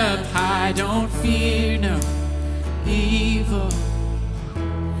head up high, don't fear no evil.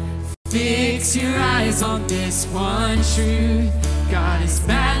 Fix your eyes on this one truth. God is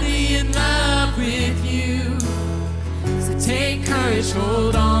madly in love with you. So take courage,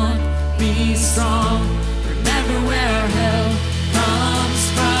 hold on, be strong. Remember where our help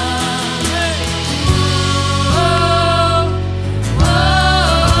comes from. Oh, oh,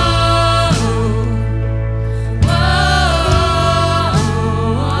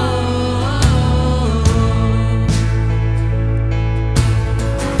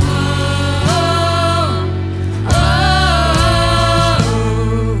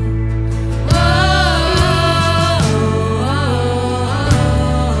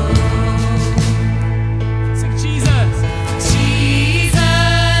 Sing Jesus.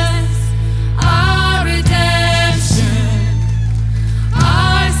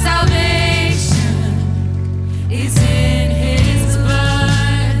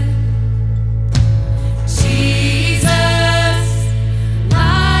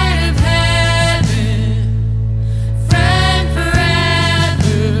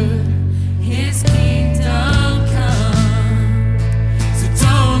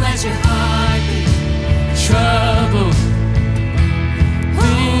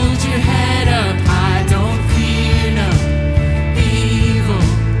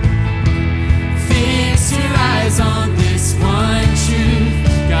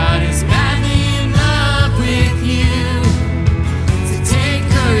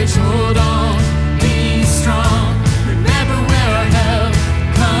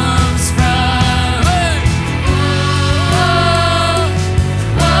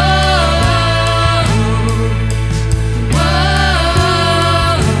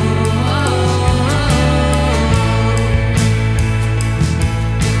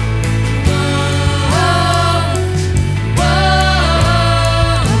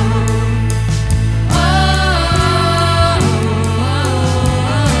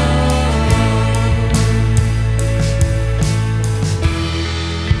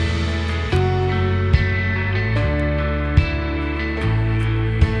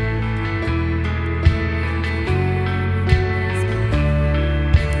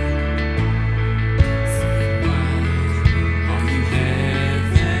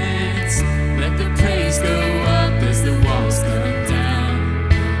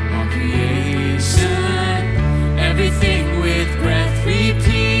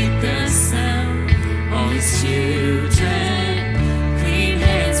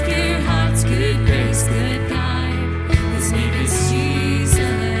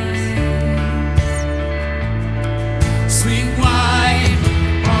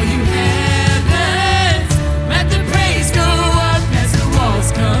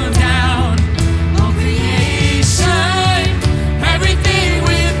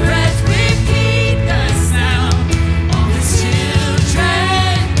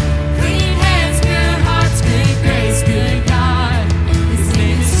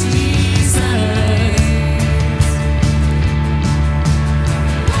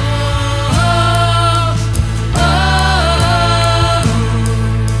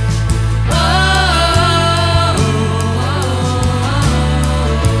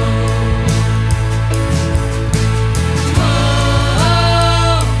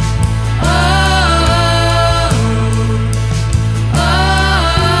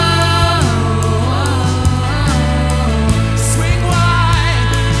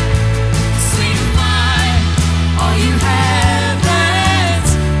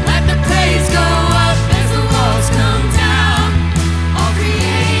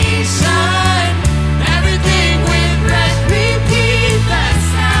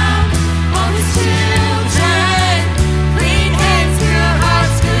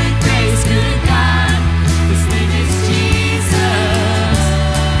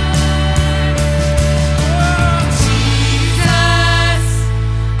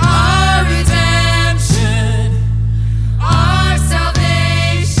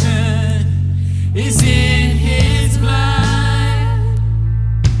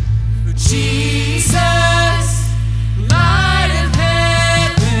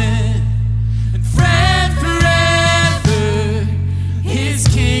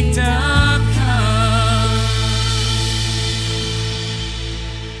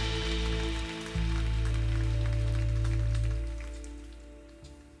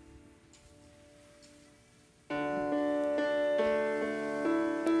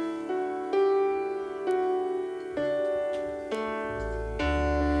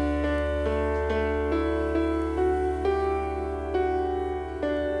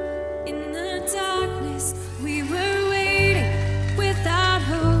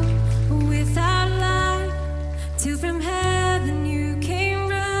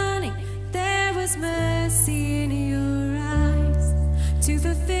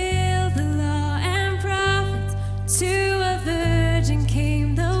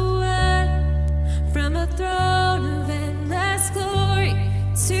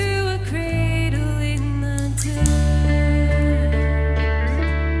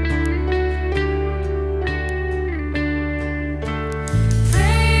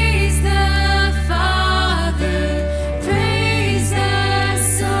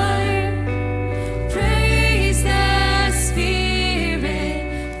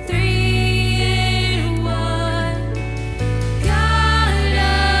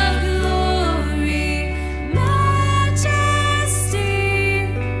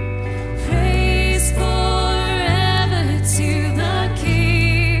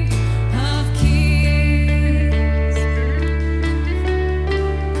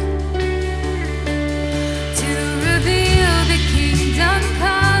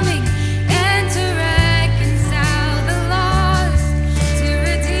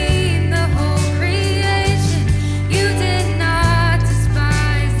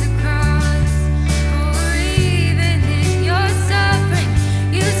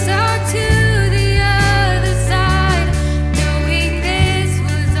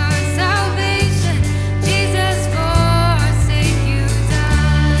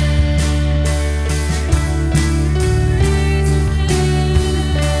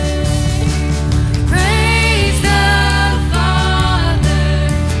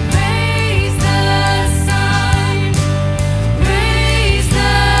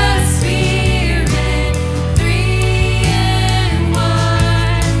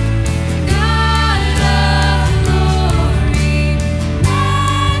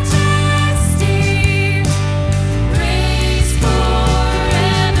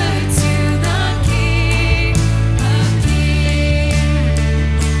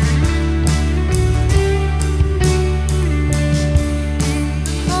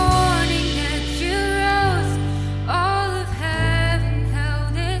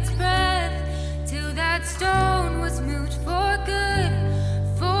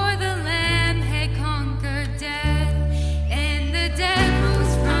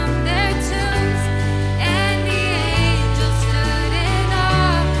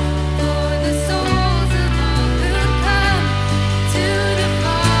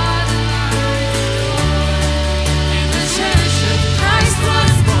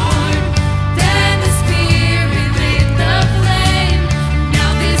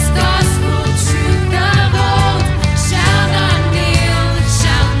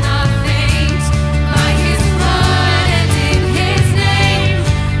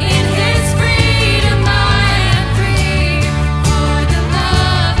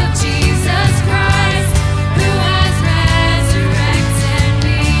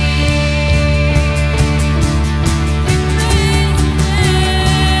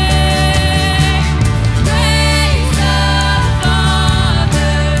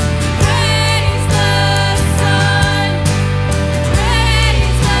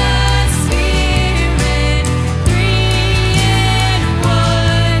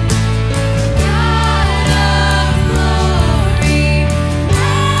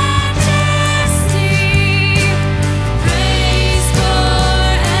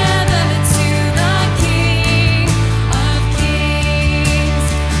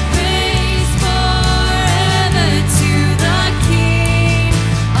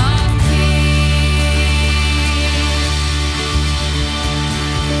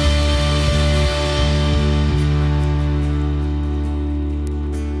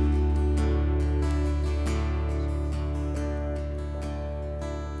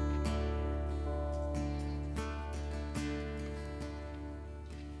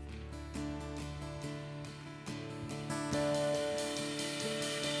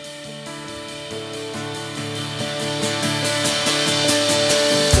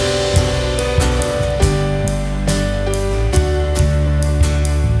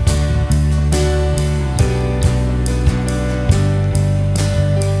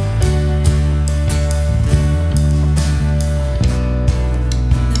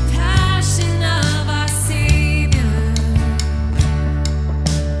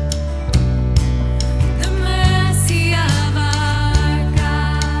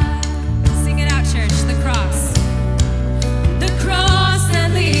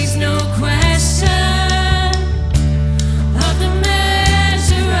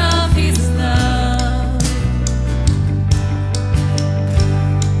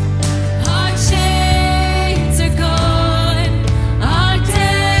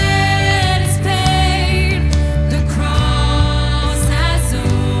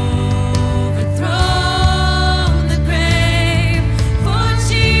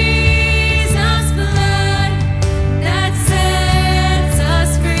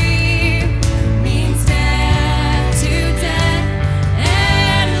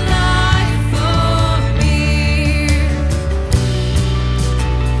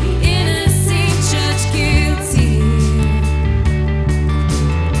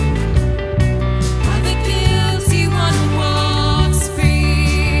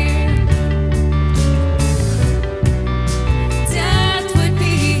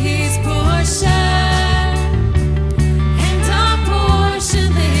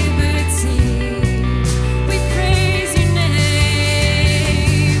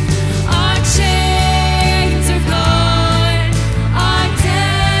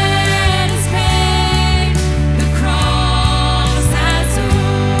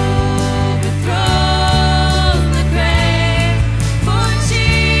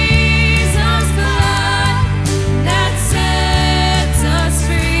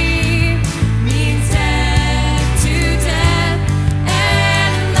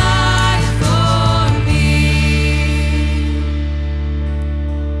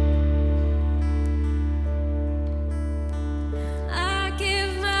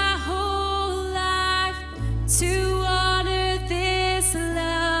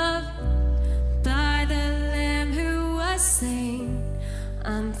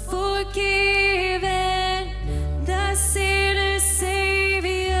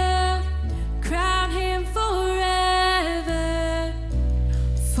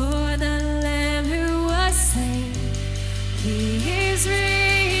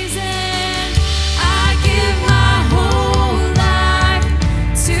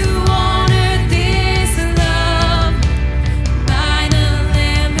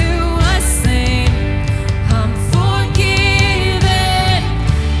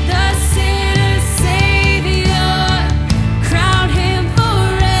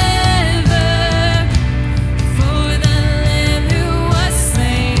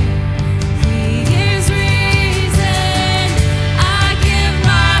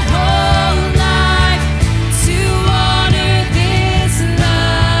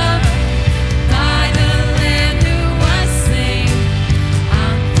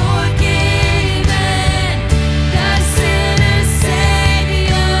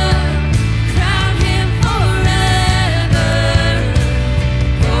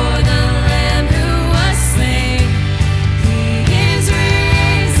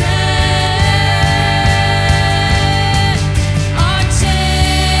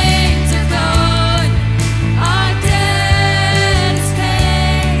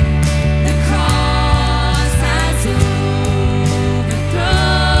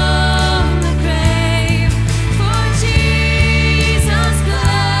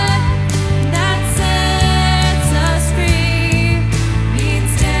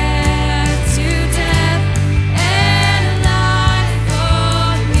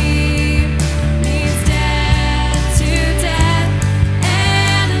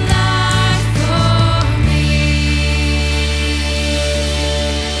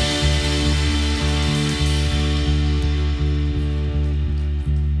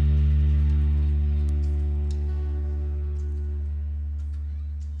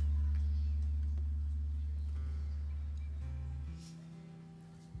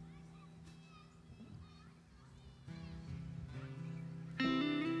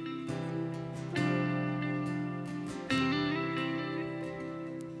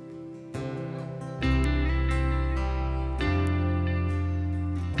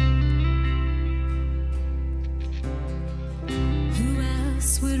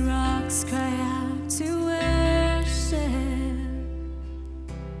 would rocks cry out to worship,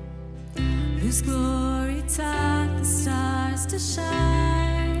 whose glory taught the stars to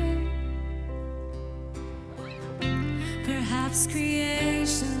shine. Perhaps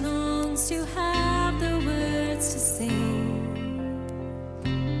creation longs to have the words to sing,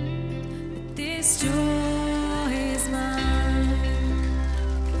 but this joy is mine.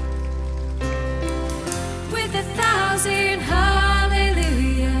 With 1,000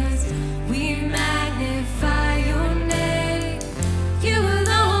 hallelujahs, we magnify your name. You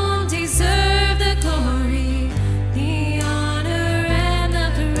alone deserve the glory, the honor, and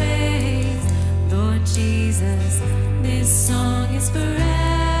the praise. Lord Jesus, this song is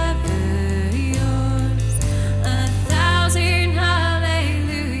forever yours. 1,000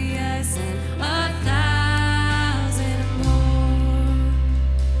 hallelujahs and 1,000 more.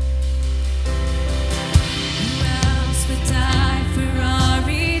 Who else would die for our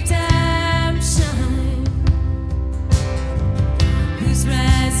redemption? Whose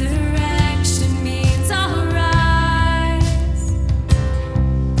resurrection means our rise?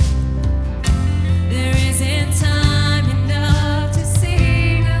 There isn't time enough to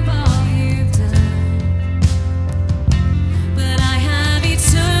sing of all you've done, but I have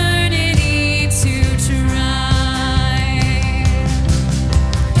eternity to try.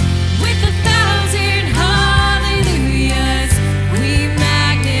 With 1,000 hallelujahs, we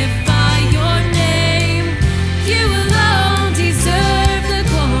magnify your name. You alone deserve the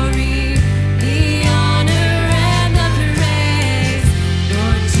glory, the honor, and the praise.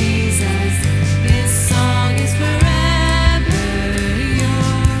 Lord Jesus, this song is forever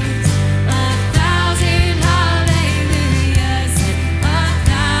yours. 1,000 hallelujahs and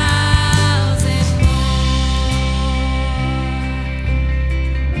 1,000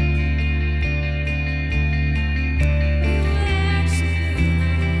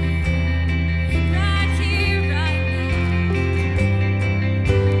 right here, right now.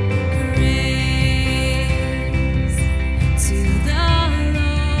 Praise to the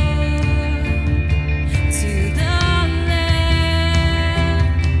Lord, to the Lamb,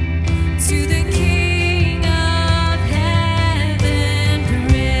 to the King of heaven.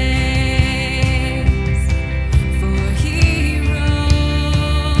 Praise, for he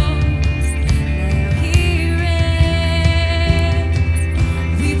rose, now he reigns.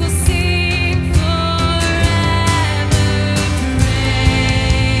 We will sing forever.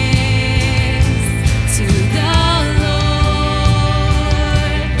 Praise to the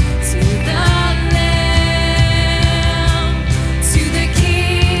Lord, to the Lamb, to the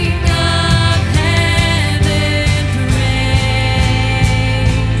King of heaven.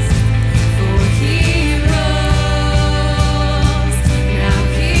 Praise, for he rose, now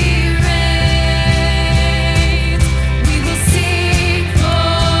he reigns. We will sing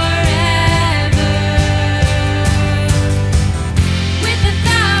forever. With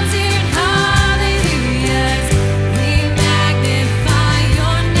 1,000 hallelujahs, we magnify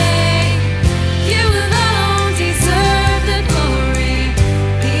your name. You alone deserve the glory,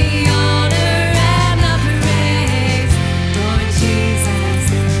 the honor, and the praise. Lord Jesus,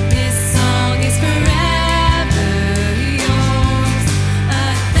 this song is forever yours.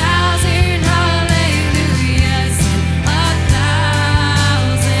 1,000 hallelujahs and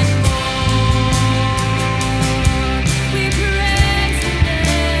 1,000 more. We praise your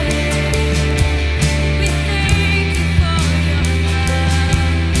name. We thank you for your love.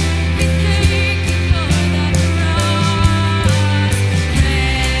 We thank you for the cross.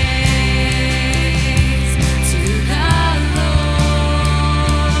 Praise to the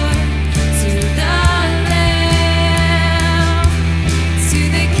Lord, to the Lamb, to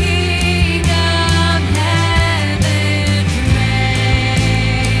the King of heaven.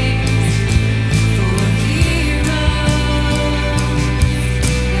 Praise, for he rose,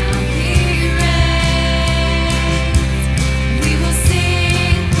 now he reigns. We will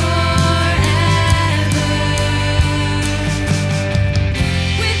sing forever.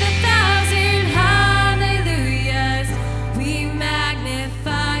 With 1,000 hallelujahs, we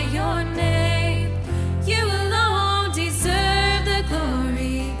magnify your name. You alone deserve the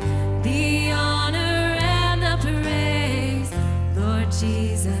glory, the honor, and the praise. Lord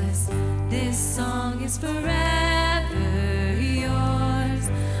Jesus, this song is forever yours.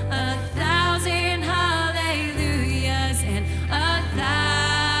 1,000 hallelujahs and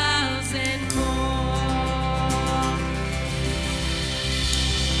 1,000 more.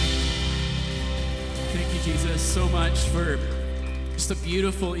 Thank you, Jesus, so much for just a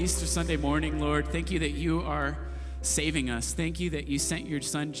beautiful Easter Sunday morning, Lord. Thank you that you are saving us. Thank you that you sent your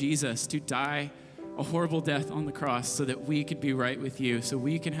son Jesus to die a horrible death on the cross so that we could be right with you, so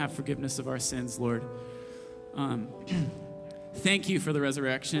we can have forgiveness of our sins, Lord. Thank you for the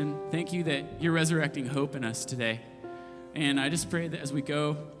resurrection. Thank you that you're resurrecting hope in us today. And I just pray that as we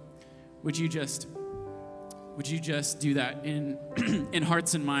go, would you just do that in in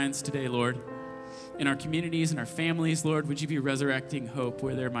hearts and minds today, Lord? In our communities, in our families, Lord, would you be resurrecting hope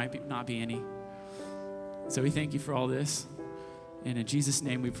where there might not be any? So we thank you for all this. And in Jesus'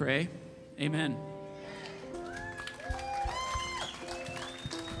 name we pray. Amen.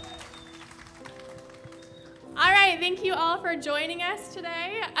 All right, thank you all for joining us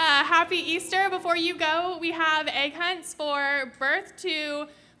today. Happy Easter. Before you go, we have egg hunts for birth to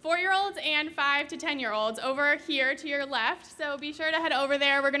 4-year-olds and 5 to 10-year-olds over here to your left. So be sure to head over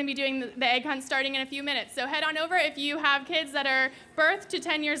there. We're going to be doing the egg hunt starting in a few minutes. So head on over if you have kids that are birth to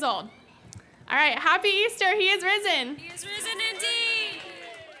 10 years old. All right, happy Easter. He is risen. He is risen